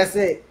 sir. That's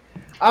it.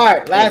 All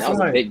right, last that was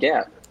one. a big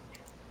gap.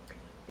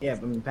 Yeah, I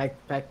mean,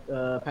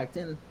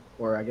 Pac-10,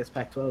 or I guess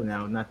Pac-12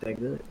 now, not that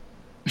good.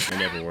 They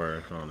never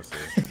were, honestly.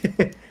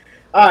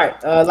 All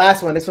right,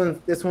 last one. This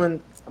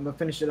one, I'm gonna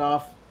finish it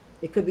off.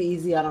 It could be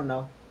easy. I don't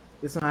know.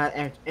 This one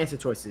had answer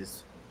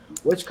choices.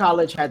 Which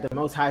college had the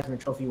most Heisman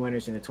Trophy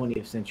winners in the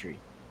 20th century?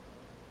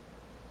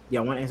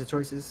 Yeah, want answer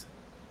choices?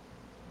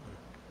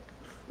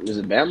 Is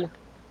it Bama?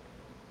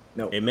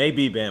 No, It may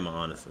be Bama,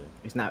 honestly.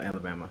 it's not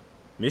Alabama.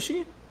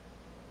 Michigan?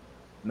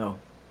 No.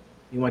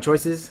 You want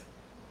choices?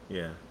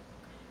 Yeah.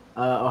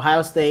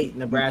 Ohio State,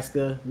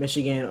 Nebraska,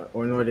 Michigan,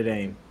 or Notre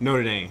Dame?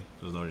 Notre Dame.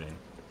 It was Notre Dame.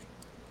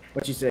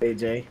 What you say,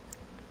 Jay?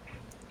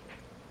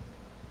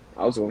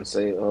 I was going to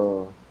say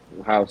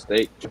Ohio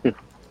State.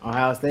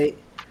 Ohio State?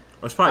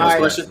 It's probably All a right.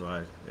 question.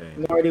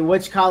 Nordy,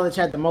 which college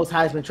had the most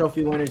Heisman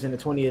Trophy winners in the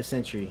 20th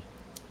century?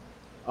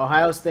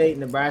 Ohio State,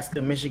 Nebraska,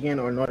 Michigan,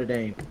 or Notre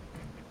Dame?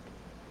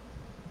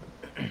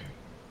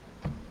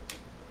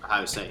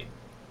 Ohio State.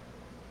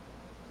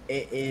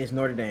 It is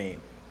Notre Dame.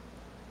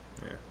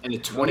 In the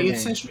 20th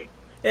century?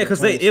 Yeah,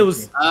 because it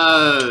was.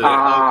 Oh, okay.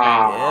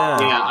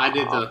 Yeah, I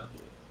did the.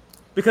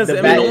 Because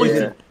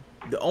The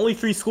the only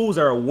three schools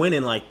that are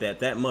winning like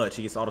that much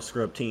against all the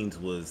scrub teams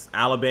was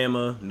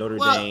Alabama, Notre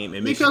Dame,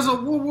 and Michigan. Because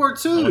of World War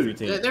II.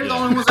 They're the yeah.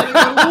 only ones that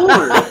didn't win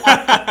war.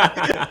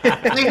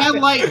 They had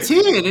like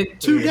 10 in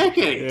 2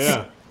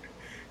 decades.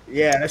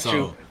 Yeah, that's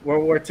true.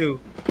 World War II.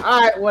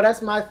 All right, well,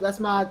 that's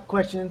my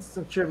questions,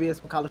 some trivia,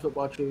 some college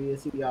football trivia.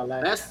 See y'all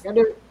laugh. Y'all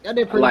did I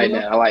pretty like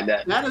good. that. I like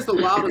that. That is the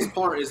wildest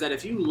part, is that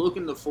if you look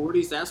in the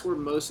 40s, that's where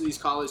most of these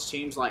college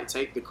teams like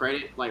take the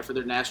credit like for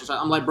their national side.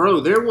 I'm like, bro,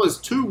 there was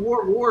 2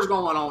 world wars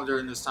going on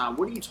during this time.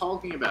 What are you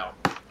talking about?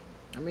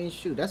 I mean,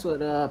 shoot, that's what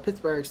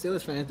Pittsburgh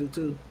Steelers fans do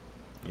too.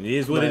 It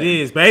is what it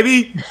is,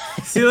 baby.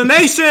 Steeler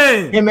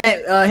Nation. Him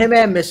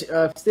and Michigan,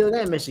 Steelers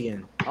and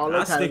Michigan. All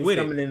those I stick titles with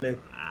coming it. in the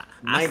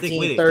I stick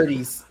with it.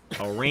 1930s.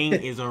 A ring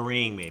is a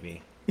ring,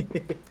 baby.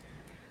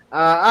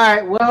 All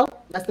right, well,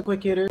 that's the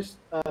quick hitters,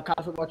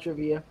 college football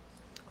trivia.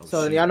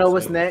 So y'all know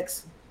what's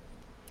next.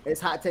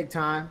 It's hot take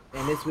time,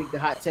 and this week the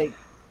hot take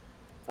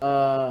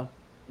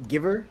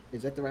giver,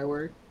 is that the right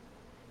word?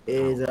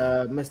 Is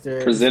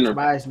Mr. Presenter.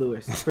 Tobias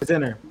Lewis.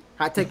 Presenter.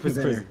 Hot take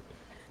presenter.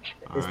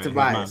 It's right,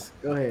 Tobias.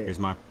 Go ahead.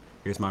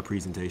 Here's my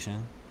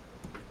presentation.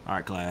 All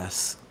right,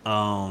 class.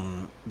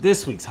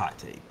 This week's hot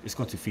take is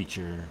going to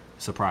feature,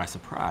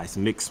 surprise,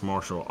 mixed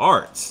martial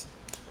arts.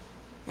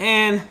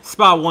 And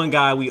spot one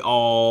guy we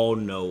all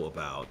know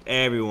about.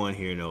 Everyone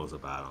here knows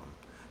about him.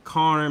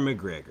 Conor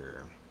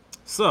McGregor.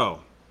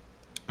 So,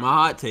 my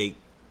hot take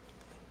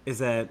is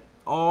that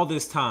all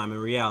this time, in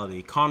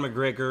reality, Conor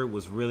McGregor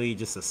was really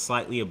just a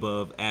slightly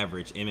above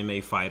average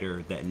MMA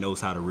fighter that knows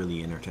how to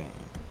really entertain.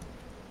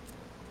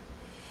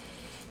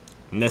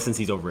 In essence,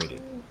 he's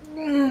overrated.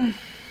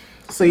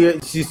 So you're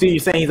saying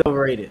he's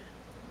overrated?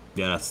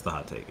 Yeah, that's the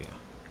hot take. Yeah.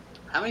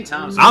 How many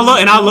times? I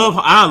love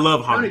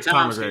How many Conor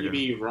times can you McGregor.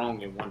 be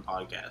wrong in one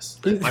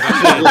podcast? Like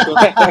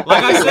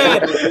I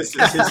said,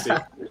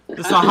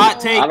 it's a hot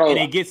take I don't- and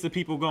it gets the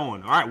people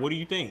going. All right, what do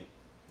you think?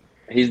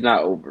 He's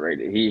not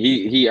overrated.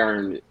 He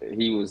earned.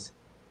 He was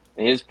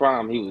in his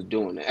prime. He was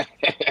doing that.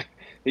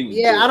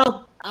 Yeah,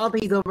 I don't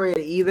think he's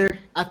overrated either.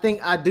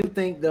 I do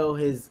think though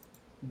his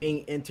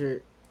being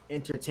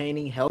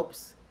entertaining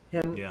helps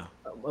him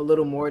a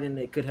little more than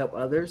it could help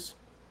others.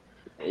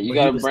 You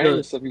got to brand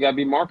yourself. You got to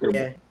be marketable.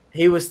 Yeah,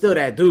 he was still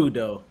that dude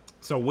though.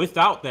 So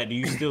without that, do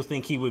you still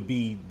think he would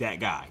be that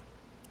guy?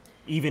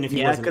 Even if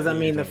he wasn't, because I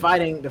mean the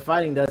fighting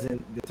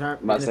doesn't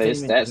determine. I say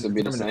his stats would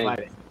be the same.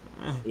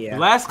 Yeah. The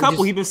last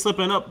couple he been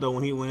slipping up though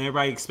when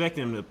everybody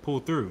expected him to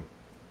pull through.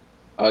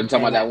 Oh, you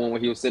talking about that one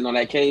when he was sitting on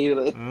that cave?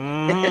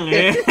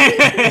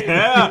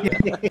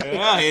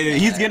 Yeah.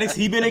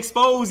 He's been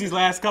exposed these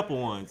last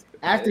couple ones.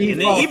 After he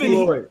fought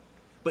Floyd.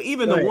 But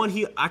even the one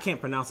I can't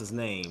pronounce his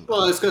name.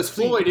 Well, it's because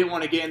Floyd didn't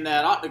want to get in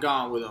that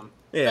octagon with him.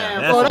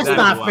 Yeah, that's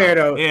not fair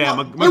though. Yeah,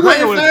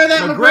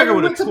 McGregor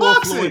would have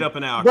tore Floyd up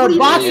in our. But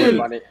boxing.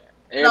 No,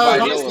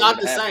 it's not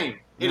the same.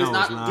 It is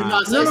not. Do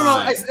not say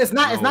no. It's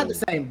not. It's not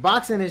the same.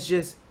 Boxing is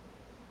just.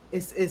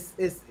 It's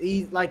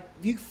he's like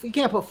you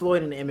can't put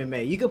Floyd in the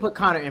MMA. You can put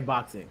Conor in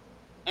boxing.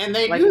 And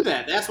they do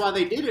that. That's why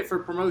they did it for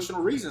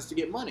promotional reasons to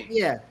get money.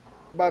 Yeah,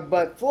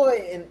 but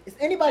Floyd and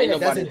anybody that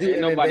doesn't do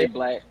MMA. Nobody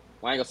black.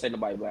 Well, I ain't gonna say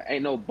nobody black.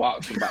 Ain't no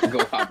boxer about to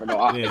go hop in no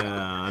octagon.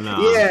 Yeah, I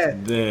know.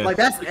 Yeah, like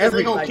that's because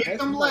they're gonna kick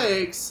them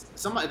legs.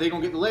 They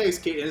gonna get the legs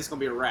kicked, and it's gonna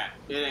be a wrap.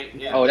 It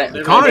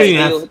ain't.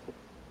 Conor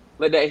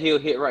let that heel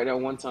hit right there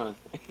one time.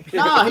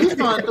 Nah, he's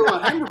going through a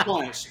hammer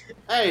punch.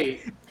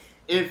 Hey,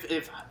 if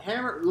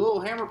little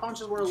hammer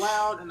punches were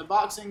allowed in the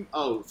boxing,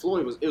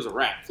 Floyd it was a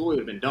wrap. Floyd would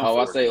have been done.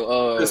 I say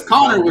because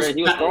Conor was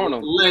throwing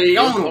him. Lay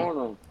on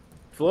him.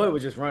 Floyd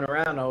would just run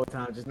around the whole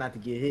time just not to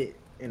get hit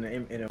in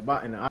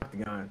the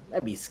octagon.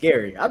 That'd be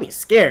scary. I'd be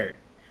scared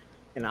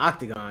in the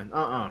octagon.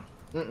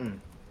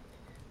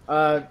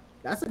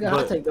 That's a good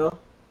hot take though.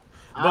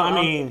 But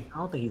I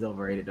don't think he's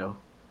overrated though.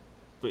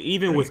 But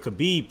even with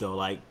Khabib though,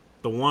 like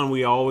the one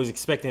we always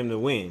expect him to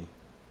win,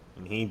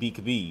 and he ain't beat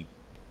Khabib.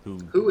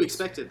 Who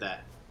expected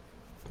that?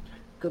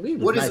 Khabib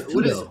what is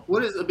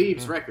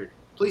Khabib's record?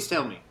 Please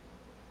tell me.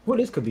 What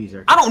is Khabib's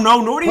record? I don't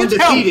know. Nor do you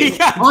tell me.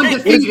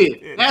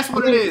 Undefeated. That's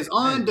what it is.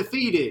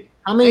 Undefeated.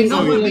 How many?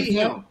 No one beat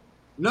him.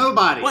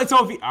 Nobody. Well, it's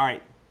all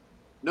right.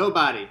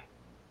 Nobody.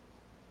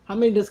 How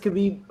many does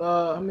Khabib?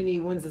 How many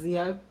wins does he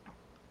have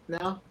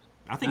now?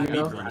 I think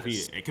Khabib's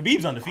undefeated.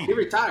 Khabib's undefeated. He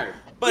retired.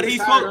 But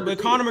but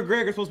Conor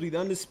McGregor's supposed to be the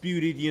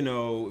undisputed. You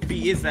know, if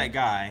he is that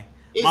guy.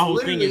 My whole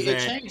thing is that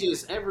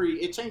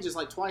it changes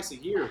like twice a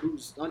year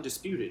who's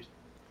undisputed.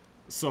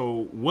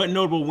 So, what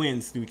notable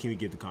wins can we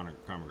give to Conor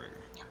McGregor?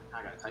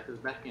 I gotta type this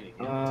back in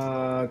again.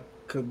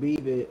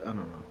 Khabib, I don't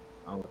know.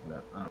 I'll look it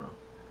up. I don't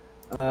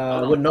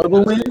know. What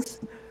notable wins?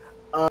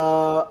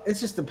 It's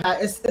just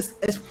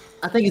it's.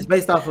 I think it's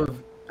based off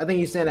of. I think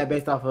you're saying that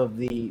based off of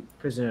the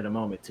prisoner of the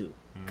moment too,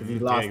 because he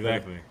lost. Yeah,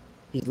 exactly.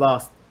 He's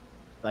lost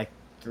like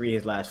 3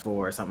 of his last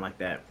 4 or something like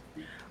that.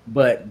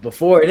 But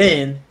before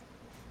then.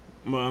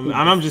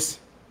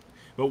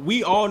 But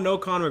we all know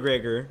Conor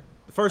McGregor.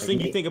 The first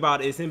thing you think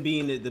about is him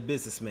being the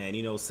businessman,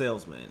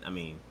 salesman. I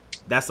mean,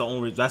 that's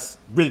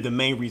really the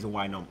main reason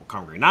why I know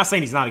Conor McGregor. Not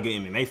saying he's not a good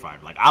MMA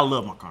fighter. Like, I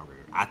love my Conor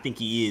McGregor. I think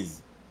he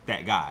is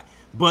that guy.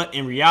 But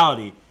in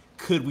reality,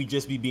 could we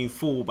just be being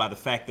fooled by the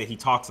fact that he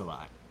talks a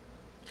lot?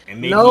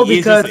 And maybe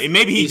he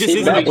just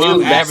isn't a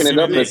good backing it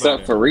up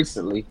except for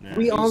recently. Yeah.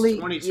 We only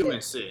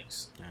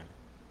 22-6.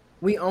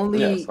 We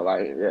only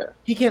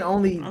he can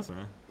only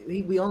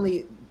we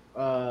only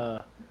go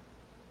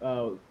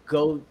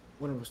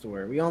what was the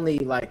word? We only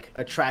like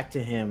attract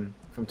to him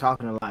from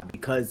talking a lot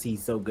because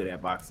he's so good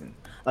at boxing.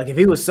 Like if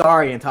he was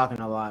sorry and talking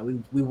a lot,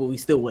 we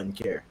still wouldn't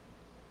care.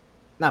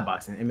 Not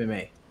boxing,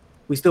 MMA.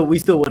 We still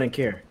wouldn't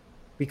care.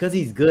 Because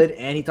he's good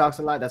and he talks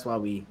a lot, that's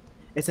why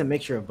it's a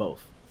mixture of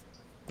both.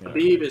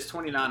 Khabib is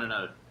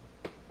 29-0.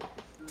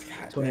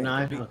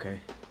 29? Okay.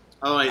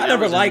 Oh, wait, I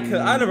never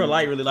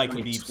really liked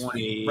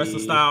Khabib's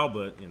wrestling style,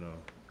 but it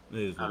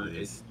is what it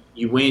is.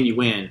 You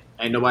win.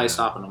 Ain't nobody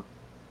stopping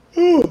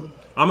him.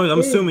 I'm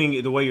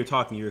assuming the way you're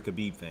talking, you're a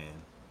Khabib fan.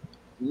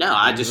 No,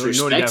 I just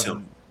respect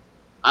him.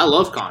 I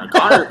love Conor.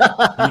 Conor,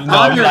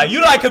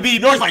 you like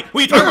Khabib. Nor's like, what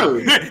are you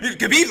talking about?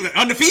 Khabib's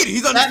undefeated.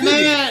 He's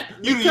undefeated. That man,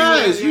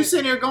 because you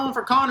sitting here going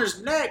for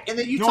Connor's neck, and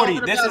then you talking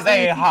about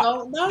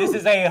this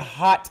is a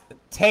hot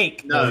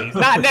take. No, it's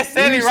not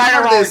necessarily right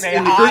or wrong. It's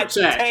a hot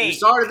take. You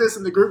started this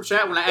in the group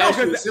chat when I asked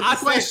you a simple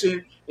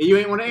question, and you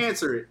ain't want to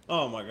answer it.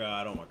 Oh my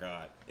god.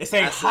 It's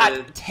a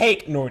hot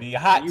take, Nordy. A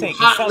hot take.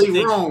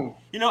 Hotly wrong.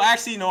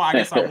 Actually, no. I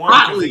guess I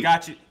won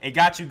because it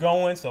got you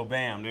going. So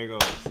bam, there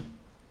goes.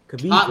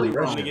 Hotly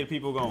wrong to get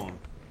people going.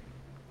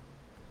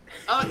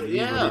 Oh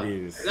yeah,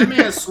 that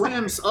man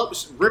swims up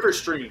river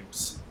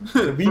streams.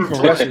 Khabib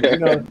from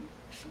Russia,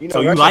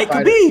 So you like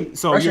Khabib?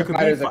 So Russian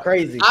fighters are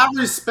crazy. I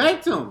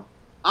respect him.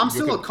 I'm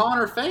still a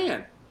Conor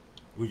fan.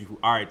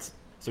 All right.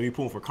 So you're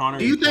pulling for Conor?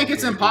 Do you think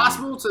it's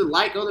impossible to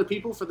like other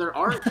people for their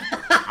art?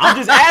 I'm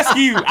just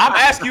asking you. I'm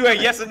asking you a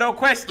yes or no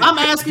question. I'm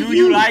asking you. Do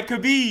you like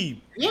Khabib?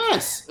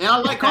 Yes, and I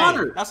like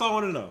Conor. That's all I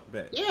want to know.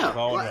 Yeah,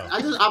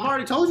 I've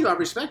already told you I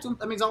respect him.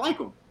 That means I like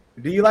him.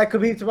 Do you like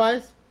Khabib,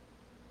 Tobias?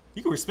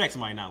 You can respect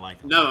somebody not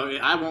like him. No,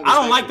 I won't. I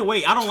don't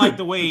like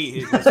the way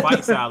his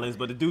fight style is,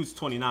 but the dude's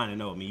 29-0.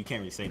 I mean, you can't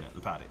really say nothing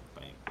about it.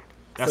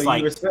 That's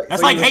like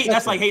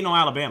hating on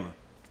Alabama.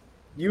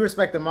 You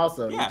respect him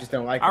also. Yeah. You just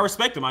don't like him. I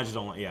respect him. I just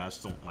don't like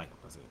him.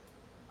 That's it.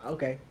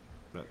 Okay.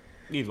 But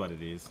it is what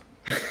it is.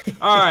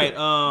 All right.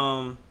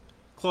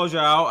 Close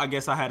your out. I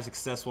guess I had a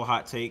successful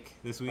hot take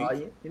this week. Oh,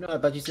 you know, I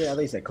thought you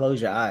said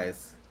close your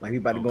eyes. Like, we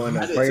about to go in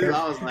there.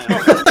 I was like, I'm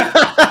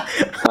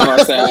about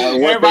to say,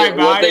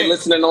 what they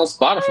listening on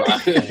Spotify?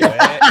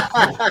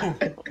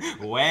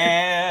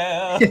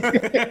 Well.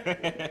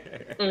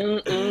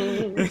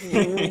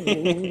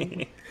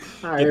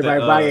 All right, everybody,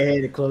 bow your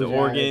head and close the your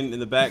organ eyes. in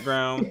the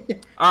background.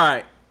 All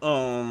right.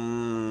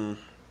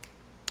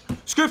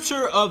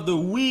 Scripture of the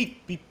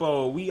week,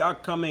 people. We are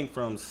coming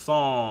from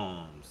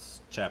Psalms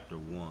chapter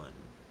 1,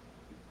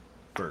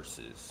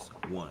 verses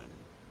 1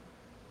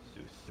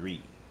 through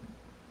 3.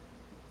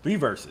 3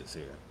 verses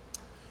here.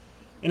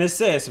 And it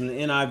says from the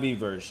NIV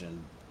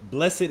version,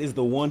 "Blessed is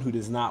the one who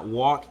does not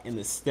walk in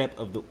the step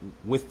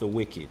with the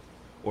wicked,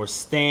 or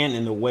stand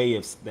in the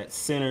way that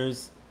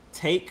sinners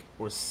take,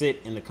 or sit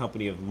in the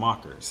company of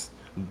mockers,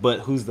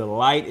 but whose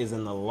delight is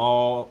in the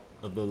law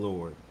of the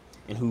Lord,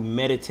 and who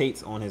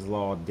meditates on his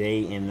law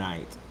day and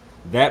night.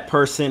 That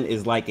person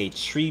is like a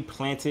tree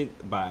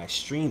planted by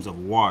streams of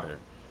water.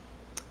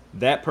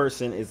 That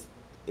person is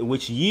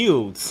which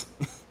yields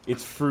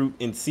its fruit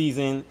in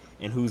season,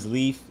 and whose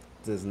leaf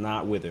does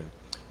not wither.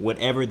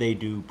 Whatever they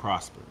do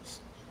prospers."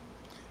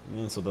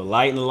 And so the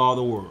light and the law of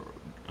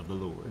the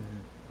Lord.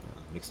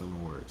 Mix on the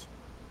words.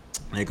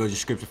 There goes your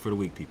scripture for the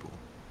week, people.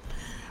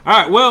 All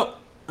right, well,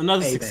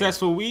 another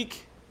successful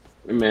week.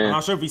 Man. I'm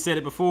not sure if we said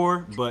it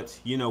before, but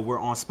we're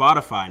on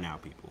Spotify now,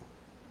 people.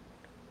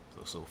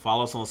 So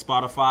follow us on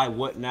Spotify.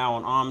 What Now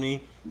on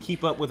Omni.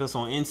 Keep up with us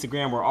on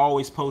Instagram. We're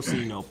always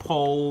posting,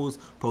 polls,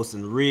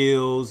 posting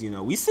reels.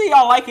 We see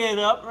y'all liking it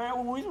up,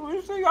 man. We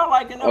see y'all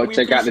liking it up. Oh,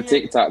 check out the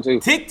TikTok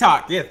too.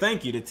 TikTok, yeah,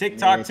 thank you. The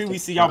TikTok too. We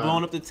see y'all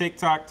blowing up the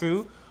TikTok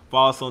too.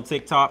 Follow us on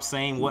TikTok.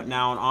 Same What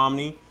Now on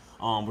Omni.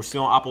 We're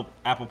still on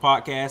Apple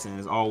Podcasts, and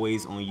as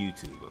always on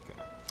YouTube. Okay.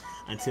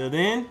 Until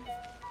then,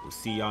 we'll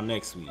see y'all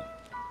next week.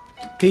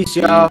 Peace,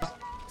 y'all.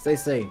 Stay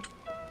safe.